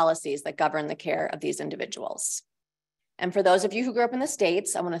of the policies that govern the care of these individuals. And for those of you who grew up in the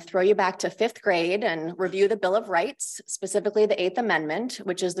States, I want to throw you back to 5th grade and review the Bill of Rights, specifically the 8th Amendment,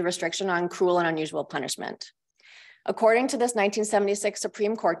 which is the restriction on cruel and unusual punishment. According to this 1976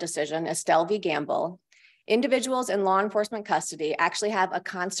 Supreme Court decision, Estelle v. Gamble, individuals in law enforcement custody actually have a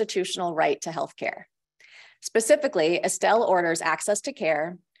constitutional right to health care. Specifically, Estelle orders access to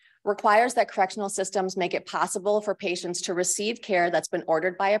care, requires that correctional systems make it possible for patients to receive care that's been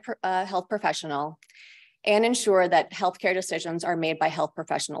ordered by a health professional, and ensure that healthcare decisions are made by health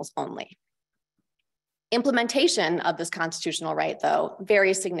professionals only. Implementation of this constitutional right, though,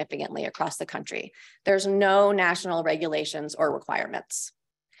 varies significantly across the country. There's no national regulations or requirements.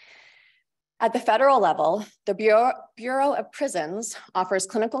 At the federal level, the Bureau of Prisons offers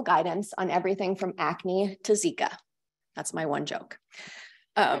clinical guidance on everything from acne to Zika. That's my one joke.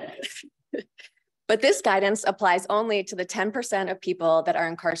 But this guidance applies only to the 10% of people that are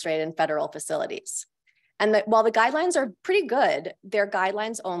incarcerated in federal facilities. And while the guidelines are pretty good, they're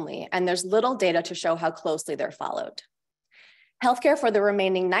guidelines only, and there's little data to show how closely they're followed. Healthcare for the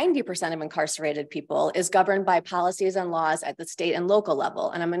remaining 90% of incarcerated people is governed by policies and laws at the state and local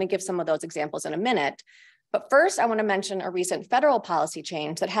level, and I'm going to give some of those examples in a minute. But first, I want to mention a recent federal policy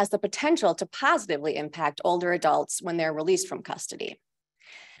change that has the potential to positively impact older adults when they're released from custody.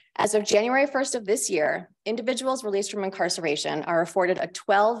 As of January 1st of this year, individuals released from incarceration are afforded a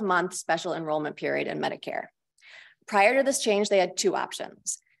 12-month special enrollment period in Medicare. Prior to this change, they had two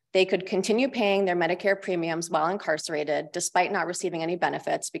options. They could continue paying their Medicare premiums while incarcerated, despite not receiving any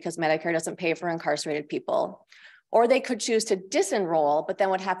benefits because Medicare doesn't pay for incarcerated people. Or they could choose to disenroll, but then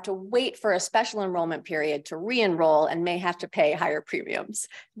would have to wait for a special enrollment period to re-enroll and may have to pay higher premiums.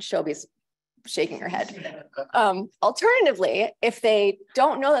 Shelby's shaking her head. Alternatively, if they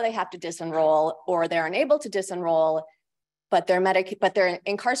don't know that they have to disenroll or they're unable to disenroll, but they're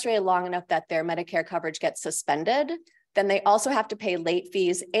incarcerated long enough that their Medicare coverage gets suspended, then they also have to pay late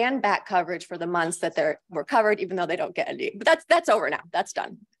fees and back coverage for the months that were covered, even though they don't get any. But that's over now. That's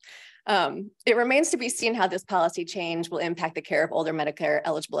done. It remains to be seen how this policy change will impact the care of older Medicare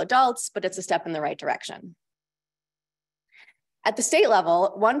eligible adults, but it's a step in the right direction. At the state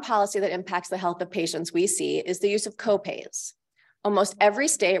level, one policy that impacts the health of patients we see is the use of copays. Almost every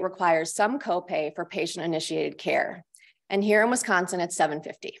state requires some copay for patient-initiated care. And here in Wisconsin, it's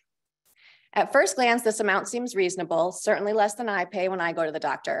 $7.50. At first glance, this amount seems reasonable, certainly less than I pay when I go to the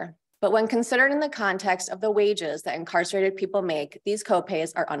doctor. But when considered in the context of the wages that incarcerated people make, these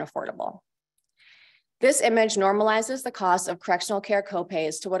copays are unaffordable. This image normalizes the cost of correctional care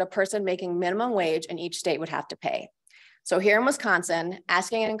copays to what a person making minimum wage in each state would have to pay. So here in Wisconsin,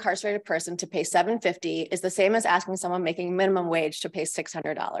 asking an incarcerated person to pay $7.50 is the same as asking someone making minimum wage to pay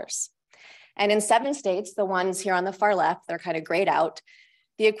 $600. And in 7 states, the ones here on the far left, they're kind of grayed out,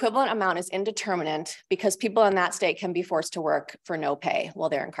 the equivalent amount is indeterminate because people in that state can be forced to work for no pay while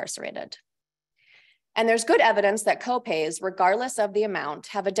they're incarcerated. And there's good evidence that copays, regardless of the amount,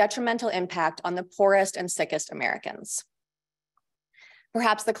 have a detrimental impact on the poorest and sickest Americans.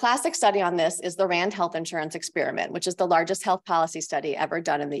 Perhaps the classic study on this is the RAND health insurance experiment, which is the largest health policy study ever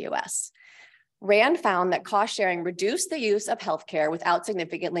done in the US. RAND found that cost sharing reduced the use of healthcare without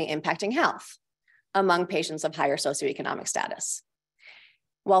significantly impacting health among patients of higher socioeconomic status,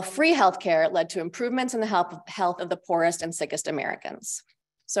 while free healthcare led to improvements in the health of the poorest and sickest Americans.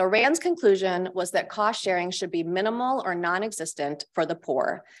 So RAND's conclusion was that cost sharing should be minimal or non-existent for the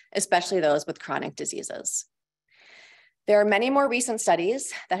poor, especially those with chronic diseases. There are many more recent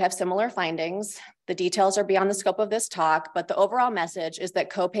studies that have similar findings. The details are beyond the scope of this talk, but the overall message is that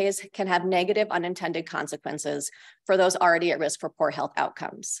copays can have negative unintended consequences for those already at risk for poor health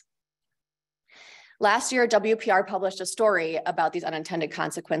outcomes. Last year, WPR published a story about these unintended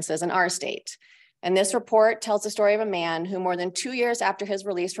consequences in our state. And this report tells the story of a man who more than 2 years after his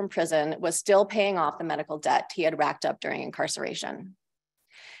release from prison was still paying off the medical debt he had racked up during incarceration.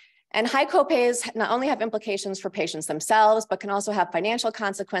 And high copays not only have implications for patients themselves, but can also have financial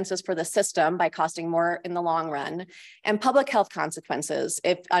consequences for the system by costing more in the long run, and public health consequences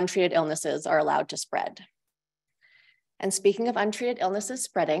if untreated illnesses are allowed to spread. And speaking of untreated illnesses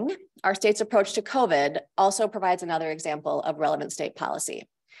spreading, our state's approach to COVID also provides another example of relevant state policy.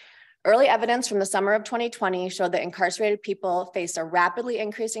 Early evidence from the summer of 2020 showed that incarcerated people face a rapidly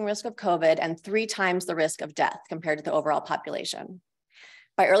increasing risk of COVID and 3 times the risk of death compared to the overall population.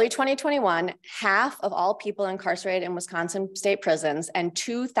 By early 2021, half of all people incarcerated in Wisconsin state prisons and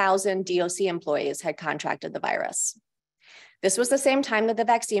 2,000 DOC employees had contracted the virus. This was the same time that the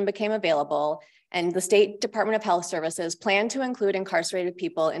vaccine became available, and the State Department of Health Services planned to include incarcerated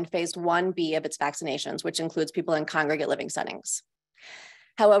people in phase 1B of its vaccinations, which includes people in congregate living settings.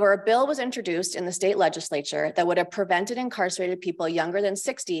 However, a bill was introduced in the state legislature that would have prevented incarcerated people younger than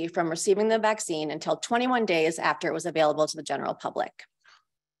 60 from receiving the vaccine until 21 days after it was available to the general public.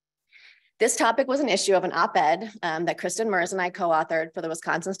 This topic was an issue of an op-ed that Kristen Mers and I co-authored for the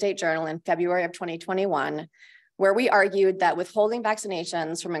Wisconsin State Journal in February of 2021, where we argued that withholding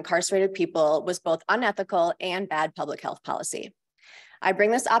vaccinations from incarcerated people was both unethical and bad public health policy. I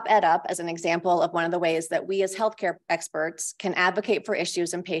bring this op-ed up as an example of one of the ways that we as healthcare experts can advocate for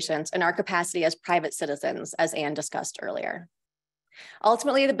issues in patients in our capacity as private citizens, as Anne discussed earlier.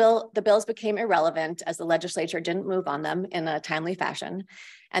 Ultimately, the bills became irrelevant as the legislature didn't move on them in a timely fashion,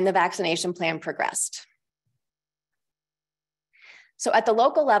 and the vaccination plan progressed. So at the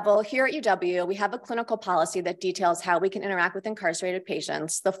local level, here at UW, we have a clinical policy that details how we can interact with incarcerated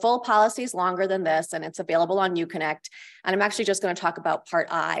patients. The full policy is longer than this, and it's available on UConnect. And I'm actually just going to talk about Part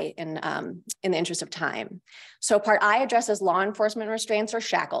I in the interest of time. So Part I addresses law enforcement restraints or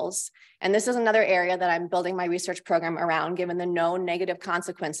shackles. And this is another area that I'm building my research program around, given the known negative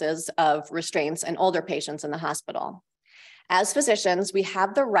consequences of restraints in older patients in the hospital. As physicians, we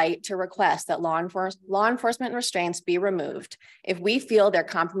have the right to request that law enforcement restraints be removed if we feel they're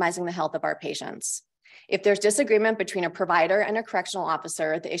compromising the health of our patients. If there's disagreement between a provider and a correctional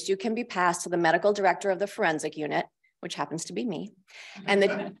officer, the issue can be passed to the medical director of the forensic unit, which happens to be me, and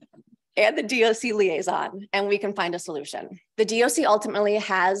the DOC liaison, and we can find a solution. The DOC ultimately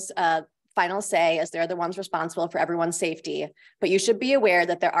has final say, as they're the ones responsible for everyone's safety. But you should be aware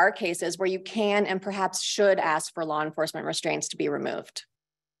that there are cases where you can and perhaps should ask for law enforcement restraints to be removed.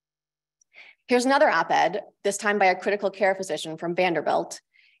 Here's another op-ed, this time by a critical care physician from Vanderbilt,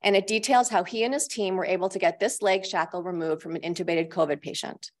 and it details how he and his team were able to get this leg shackle removed from an intubated COVID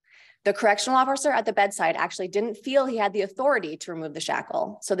patient. The correctional officer at the bedside actually didn't feel he had the authority to remove the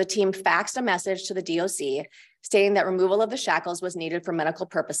shackle, so the team faxed a message to the DOC stating that removal of the shackles was needed for medical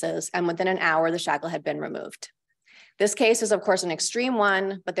purposes, and within an hour, the shackle had been removed. This case is, of course, an extreme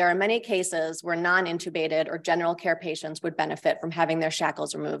one, but there are many cases where non-intubated or general care patients would benefit from having their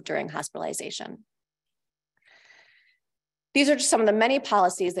shackles removed during hospitalization. These are just some of the many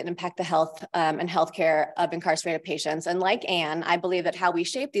policies that impact the health and healthcare of incarcerated patients. And like Anne, I believe that how we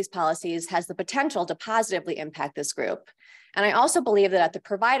shape these policies has the potential to positively impact this group. And I also believe that at the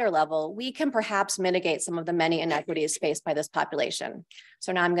provider level, we can perhaps mitigate some of the many inequities faced by this population.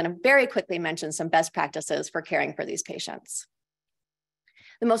 So now I'm going to very quickly mention some best practices for caring for these patients.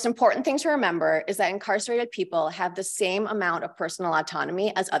 The most important thing to remember is that incarcerated people have the same amount of personal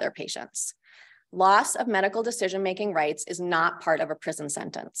autonomy as other patients. Loss of medical decision-making rights is not part of a prison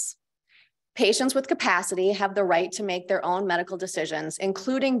sentence. Patients with capacity have the right to make their own medical decisions,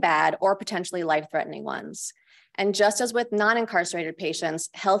 including bad or potentially life-threatening ones. And just as with non-incarcerated patients,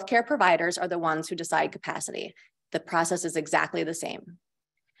 healthcare providers are the ones who decide capacity. The process is exactly the same.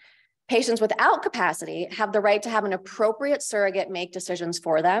 Patients without capacity have the right to have an appropriate surrogate make decisions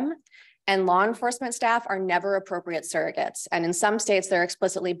for them, and law enforcement staff are never appropriate surrogates. And in some states, they're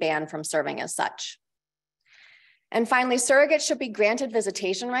explicitly banned from serving as such. And finally, surrogates should be granted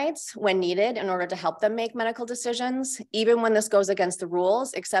visitation rights when needed in order to help them make medical decisions. Even when this goes against the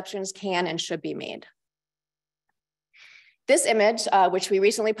rules, exceptions can and should be made. This image, which we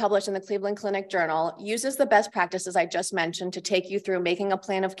recently published in the Cleveland Clinic Journal, uses the best practices I just mentioned to take you through making a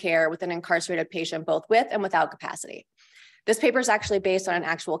plan of care with an incarcerated patient, both with and without capacity. This paper is actually based on an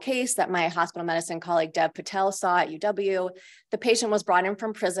actual case that my hospital medicine colleague Dev Patel saw at UW. The patient was brought in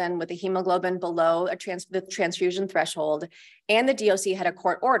from prison with a hemoglobin below the transfusion threshold, and the DOC had a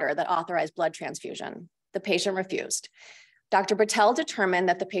court order that authorized blood transfusion. The patient refused. Dr. Patel determined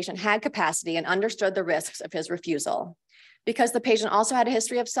that the patient had capacity and understood the risks of his refusal. Because the patient also had a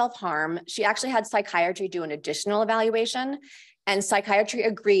history of self-harm, she actually had psychiatry do an additional evaluation, and psychiatry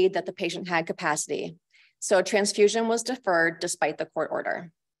agreed that the patient had capacity. So transfusion was deferred despite the court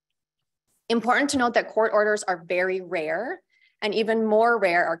order. Important to note that court orders are very rare, and even more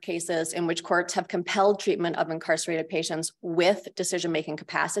rare are cases in which courts have compelled treatment of incarcerated patients with decision-making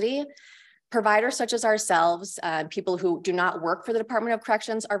capacity. Providers such as ourselves, people who do not work for the Department of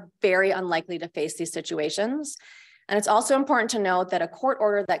Corrections, are very unlikely to face these situations. And it's also important to note that a court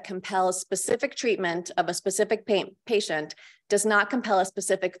order that compels specific treatment of a specific patient does not compel a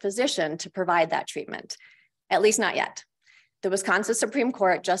specific physician to provide that treatment, at least not yet. The Wisconsin Supreme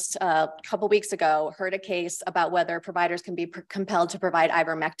Court just a couple weeks ago heard a case about whether providers can be compelled to provide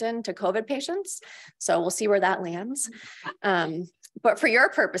ivermectin to COVID patients. So we'll see where that lands. But for your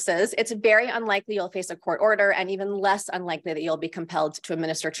purposes, it's very unlikely you'll face a court order, and even less unlikely that you'll be compelled to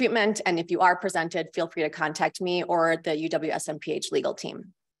administer treatment. And if you are presented, feel free to contact me or the UW-SMPH legal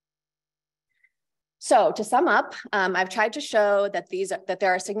team. So to sum up, I've tried to show that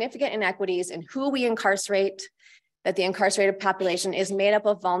there are significant inequities in who we incarcerate, that the incarcerated population is made up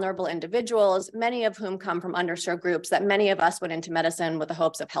of vulnerable individuals, many of whom come from underserved groups, that many of us went into medicine with the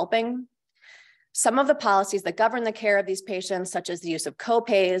hopes of helping. Some of the policies that govern the care of these patients, such as the use of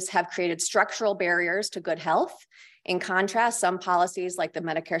copays, have created structural barriers to good health. In contrast, some policies like the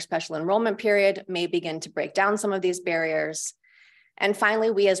Medicare special enrollment period may begin to break down some of these barriers. And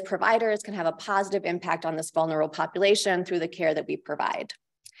finally, we as providers can have a positive impact on this vulnerable population through the care that we provide.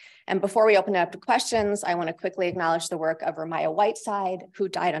 And before we open it up to questions, I want to quickly acknowledge the work of Ramaya Whiteside, who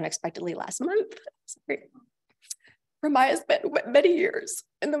died unexpectedly last month. Sorry. Ramaya spent many years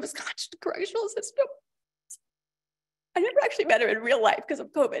in the Wisconsin correctional system. I never actually met him in real life because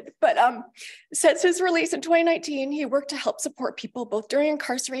of COVID, but since his release in 2019, he worked to help support people both during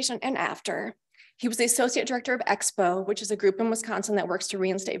incarceration and after. He was the associate director of Expo, which is a group in Wisconsin that works to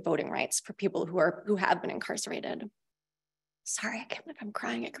reinstate voting rights for people who have been incarcerated. Sorry, I can't believe I'm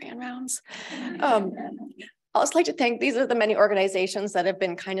crying at Grand Rounds. I also like to thank, these are the many organizations that have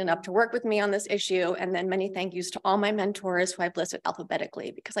been kind enough to work with me on this issue, and then many thank yous to all my mentors who I've listed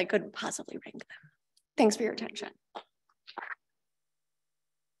alphabetically because I couldn't possibly rank them. Thanks for your attention.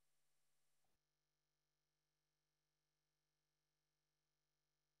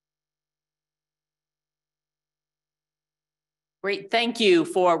 Great, thank you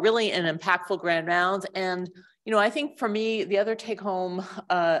for really an impactful Grand Rounds. And, you know, I think for me, the other take home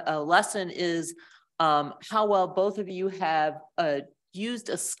lesson is how well both of you have used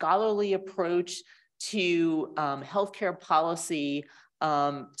a scholarly approach to healthcare policy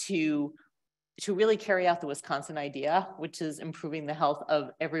to really carry out the Wisconsin idea, which is improving the health of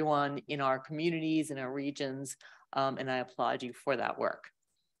everyone in our communities and our regions. And I applaud you for that work.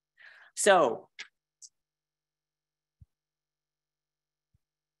 So,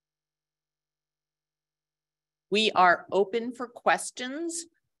 we are open for questions,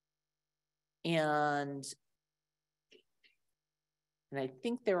 and I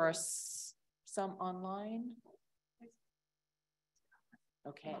think there are some online.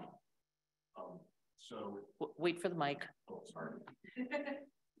 Okay. So wait for the mic. Oh, sorry.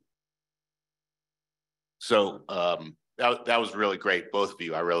 So that was really great, both of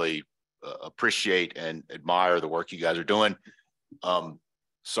you. I really appreciate and admire the work you guys are doing.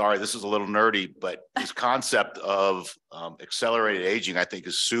 Sorry, this is a little nerdy, but this concept of accelerated aging, I think,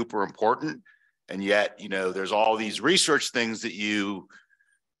 is super important. And yet, you know, there's all these research things that you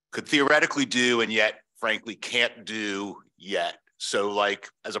could theoretically do and yet, frankly, can't do yet. So, like,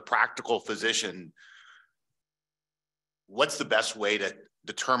 as a practical physician, what's the best way to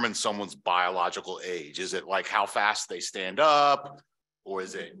determine someone's biological age? Is it like how fast they stand up? Or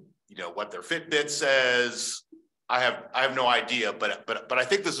is it, you know, what their Fitbit says? I have no idea, but I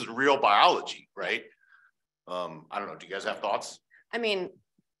think this is real biology, right? I don't know. Do you guys have thoughts? I mean,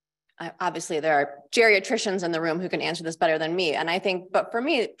 obviously there are geriatricians in the room who can answer this better than me. And I think, but for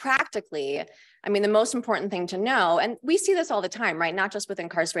me, practically, I mean, the most important thing to know, and we see this all the time, right? Not just with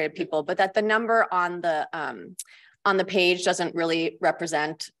incarcerated people, but that the number on the page doesn't really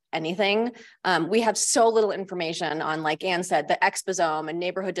represent anything. We have so little information on, like Anne said, the exposome and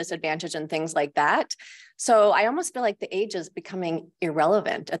neighborhood disadvantage and things like that. So I almost feel like the age is becoming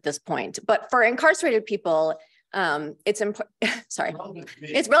irrelevant at this point. But for incarcerated people, it's important. Sorry,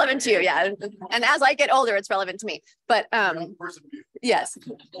 it's relevant to you, yeah. And as I get older, it's relevant to me. But yes,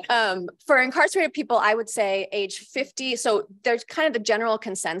 for incarcerated people, I would say age 50. So there's kind of the general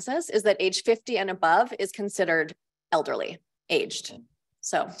consensus is that age 50 and above is considered elderly, aged.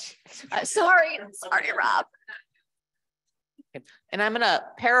 So sorry, Rob. And I'm going to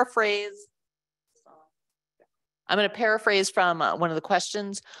paraphrase. From one of the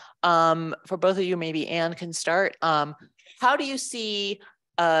questions for both of you. Maybe Anne can start. How do you see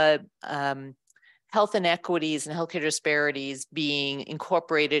health inequities and healthcare disparities being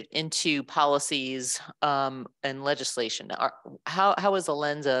incorporated into policies and legislation? How is the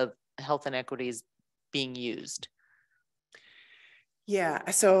lens of health inequities being used? Yeah,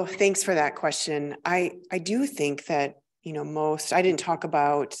 so thanks for that question. I do think that, you know, I didn't talk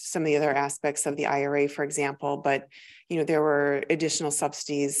about some of the other aspects of the IRA, for example, but, you know, there were additional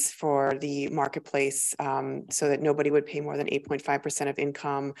subsidies for the marketplace so that nobody would pay more than 8.5% of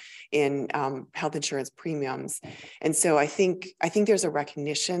income in health insurance premiums. And so I think there's a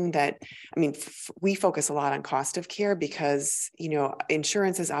recognition that, I mean, we focus a lot on cost of care because, you know,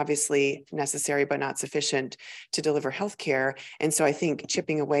 insurance is obviously necessary, but not sufficient to deliver health care. And so I think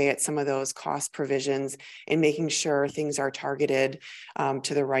chipping away at some of those cost provisions and making sure things are targeted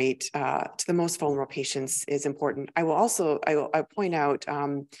to the right, to the most vulnerable patients is important. I will point out,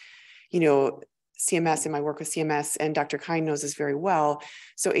 you know, CMS and my work with CMS, and Dr. Kine knows this very well.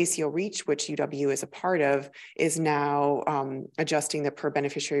 So ACO REACH, which UW is a part of, is now adjusting the per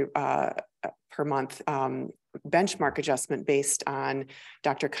beneficiary per month benchmark adjustment based on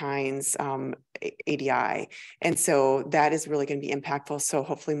Dr. Kine's ADI. And so that is really going to be impactful. So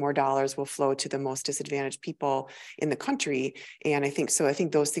hopefully more dollars will flow to the most disadvantaged people in the country. And I think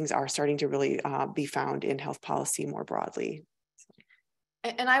those things are starting to really be found in health policy more broadly.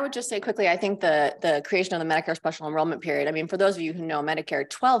 And I would just say quickly, I think the creation of the Medicare special enrollment period, I mean, for those of you who know Medicare,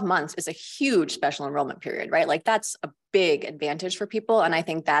 12 months is a huge special enrollment period, right? Like that's a big advantage for people. And I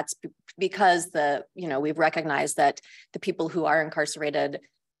think that's because we've recognized that the people who are incarcerated,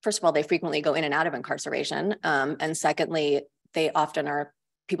 first of all, they frequently go in and out of incarceration. And secondly, they often are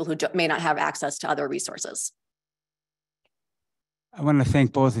people who may not have access to other resources. I want to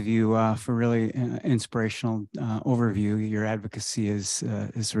thank both of you for really inspirational overview. Your advocacy is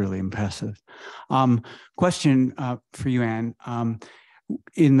really impressive. Question for you, Anne.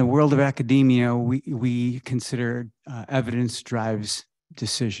 In the world of academia, we consider evidence drives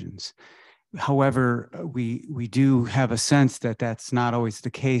decisions. However, we do have a sense that that's not always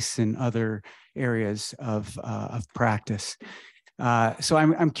the case in other areas of practice. So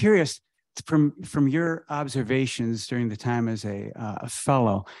I'm curious, from your observations during the time as a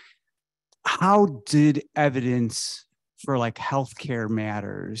fellow, how did evidence for like healthcare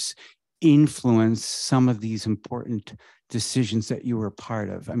matters influence some of these important decisions that you were part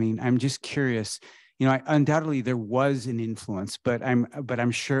of? I mean, I'm just curious. Undoubtedly there was an influence, but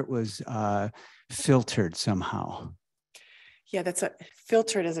I'm sure it was filtered somehow. Yeah,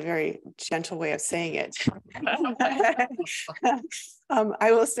 filtered is a very gentle way of saying it.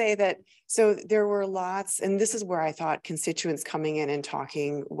 I will say that, so there were lots, and this is where I thought constituents coming in and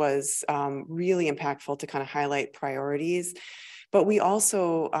talking was really impactful to kind of highlight priorities. But we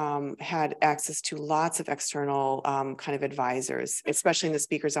also had access to lots of external kind of advisors, especially in the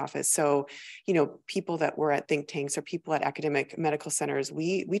speaker's office. So, people that were at think tanks or people at academic medical centers,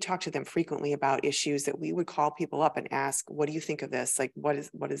 we talked to them frequently about issues that we would call people up and ask, what do you think of this? Like, what is,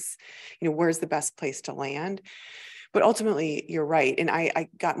 where's the best place to land? But ultimately, you're right. And I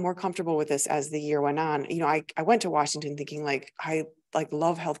got more comfortable with this as the year went on. I went to Washington thinking I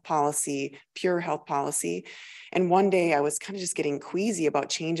love health policy, pure health policy. And one day I was kind of just getting queasy about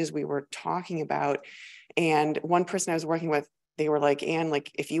changes we were talking about. And one person I was working with, they were like, Anne,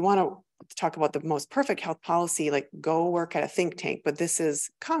 if you want to talk about the most perfect health policy, go work at a think tank. But this is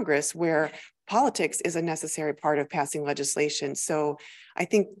Congress, where politics is a necessary part of passing legislation. So I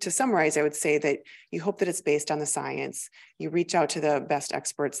think, to summarize, I would say that you hope that it's based on the science. You reach out to the best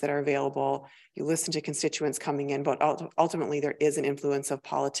experts that are available. You listen to constituents coming in, but ultimately there is an influence of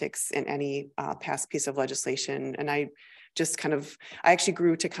politics in any passed piece of legislation. And I actually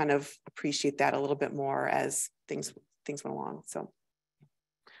grew to kind of appreciate that a little bit more as things went along. So.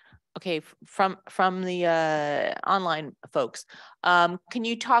 Okay, from the online folks, can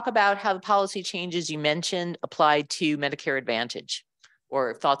you talk about how the policy changes you mentioned apply to Medicare Advantage,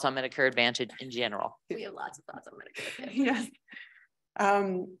 or thoughts on Medicare Advantage in general? We have lots of thoughts on Medicare Advantage. Yes.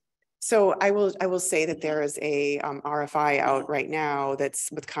 So I will say that there is a RFI out right now that's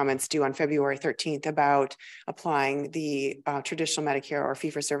with comments due on February 13th about applying the traditional Medicare or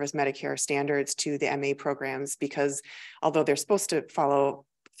fee-for-service Medicare standards to the MA programs, because although they're supposed to follow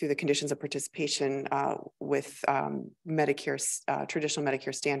through the conditions of participation with Medicare, traditional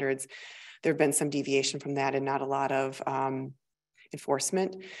Medicare standards, there have been some deviation from that and not a lot of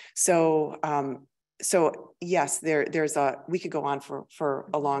enforcement. So yes, we could go on for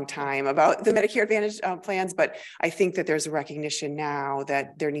a long time about the Medicare Advantage plans, but I think that there's a recognition now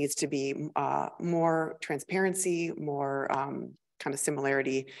that there needs to be more transparency, more kind of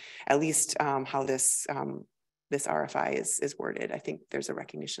similarity, at least how this RFI is worded. I think there's a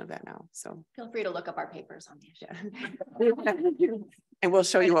recognition of that now. So feel free to look up our papers on the issue. And we'll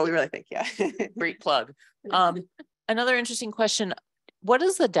show you what we really think. Yeah. Great plug. Another interesting question. What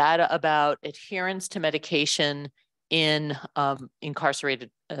is the data about adherence to medication in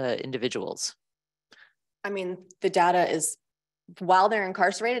incarcerated individuals? I mean, the data is, while they're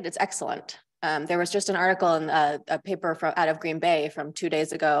incarcerated, it's excellent. There was just an article in a paper out of Green Bay from 2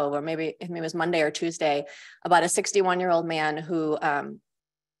 days ago, or maybe it was Monday or Tuesday, about a 61-year-old man who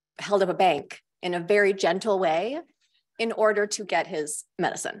held up a bank in a very gentle way in order to get his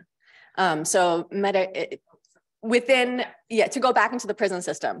medicine. To go back into the prison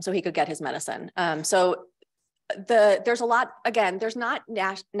system so he could get his medicine. There's a lot, again, there's not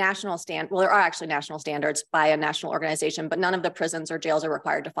national well, there are actually national standards by a national organization, but none of the prisons or jails are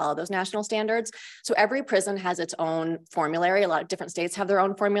required to follow those national standards. So every prison has its own formulary. A lot of different states have their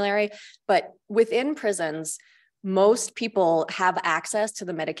own formulary, but within prisons, most people have access to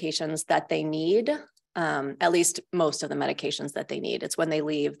the medications that they need, at least most of the medications that they need. It's when they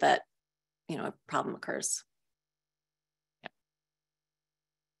leave that, a problem occurs.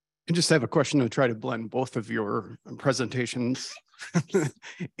 I just have a question to try to blend both of your presentations. Are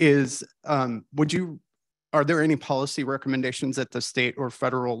there any policy recommendations at the state or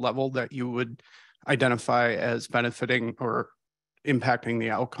federal level that you would identify as benefiting or impacting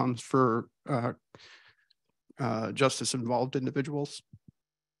the outcomes for justice-involved individuals?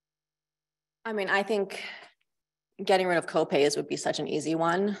 I mean, I think getting rid of copays would be such an easy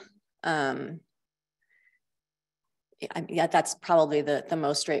one. Yeah, that's probably the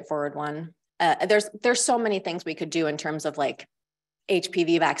most straightforward one. There's so many things we could do in terms of like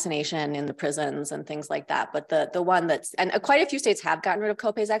HPV vaccination in the prisons and things like that. But the one that's, and quite a few states have gotten rid of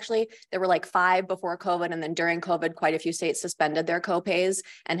copays actually. There were like 5 before COVID, and then during COVID, quite a few states suspended their copays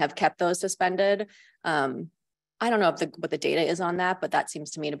and have kept those suspended. I don't know what the data is on that, but that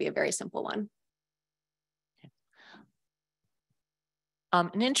seems to me to be a very simple one.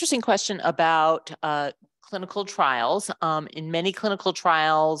 An interesting question about clinical trials. In many clinical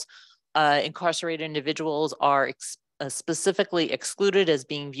trials, incarcerated individuals are specifically excluded as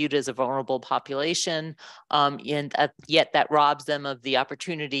being viewed as a vulnerable population, and yet that robs them of the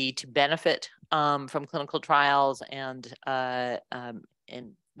opportunity to benefit from clinical trials and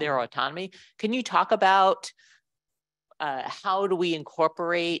their autonomy. Can you talk about how do we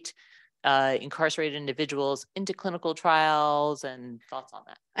incorporate incarcerated individuals into clinical trials and thoughts on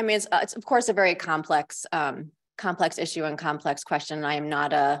that? I mean, it's of course a very complex issue and complex question. I am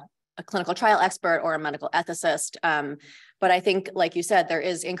not a clinical trial expert or a medical ethicist, but I think, like you said, there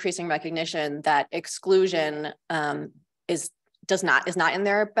is increasing recognition that exclusion is not in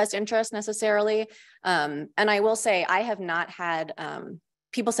their best interest necessarily. And I will say, I have not had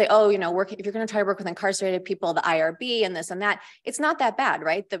people say, oh, you know, if you're going to try to work with incarcerated people, the IRB and this and that, it's not that bad,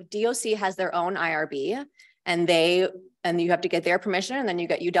 right? The DOC has their own IRB, and you have to get their permission, and then you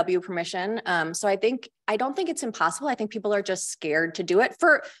get UW permission. So I don't think it's impossible. I think people are just scared to do it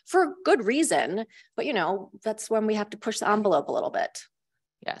for good reason. But you know, that's when we have to push the envelope a little bit.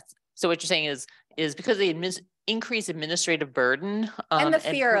 Yes. So what you're saying is because the increased administrative burden and the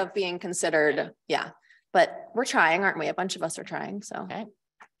fear of being considered, yeah. But we're trying, aren't we? A bunch of us are trying. So. Okay.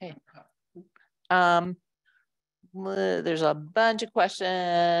 There's a bunch of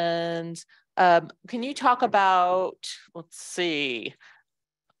questions. Can you talk about, let's see,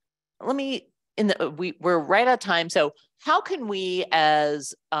 we're right out of time. So how can we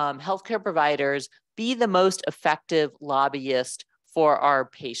as healthcare providers be the most effective lobbyist for our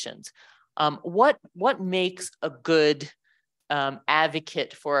patients? What makes a good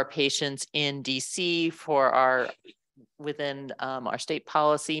advocate for our patients in DC, within our state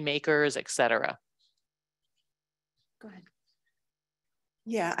policy makers, et cetera? Go ahead.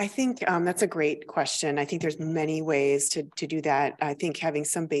 Yeah, I think that's a great question. I think there's many ways to do that. I think having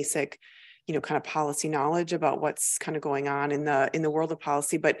some basic, you know, kind of policy knowledge about what's kind of going on in the world of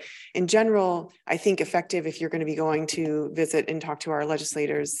policy. But in general, I think effective, if you're going to be going to visit and talk to our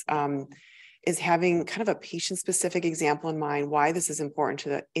legislators, is having kind of a patient-specific example in mind why this is important to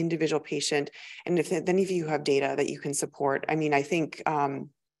the individual patient. And if any of you have data that you can support, I mean, I think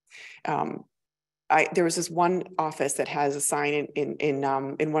there was this one office that has a sign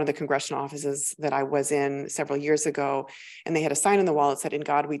in one of the congressional offices that I was in several years ago, and they had a sign on the wall that said, "In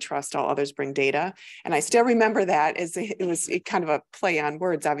God we trust, all others bring data." And I still remember that as it was kind of a play on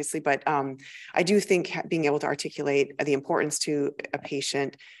words, obviously, but I do think being able to articulate the importance to a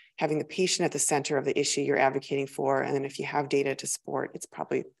patient, having the patient at the center of the issue you're advocating for, and then if you have data to support, that's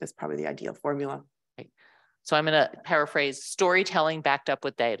probably the ideal formula. Okay. So I'm going to paraphrase: storytelling backed up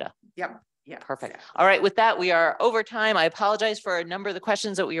with data. Yep. Yeah. Perfect. All right. With that, we are over time. I apologize for a number of the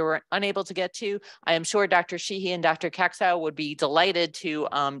questions that we were unable to get to. I am sure Dr. Sheehy and Dr. Kaiksow would be delighted to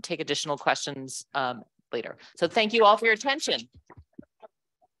take additional questions later. So thank you all for your attention.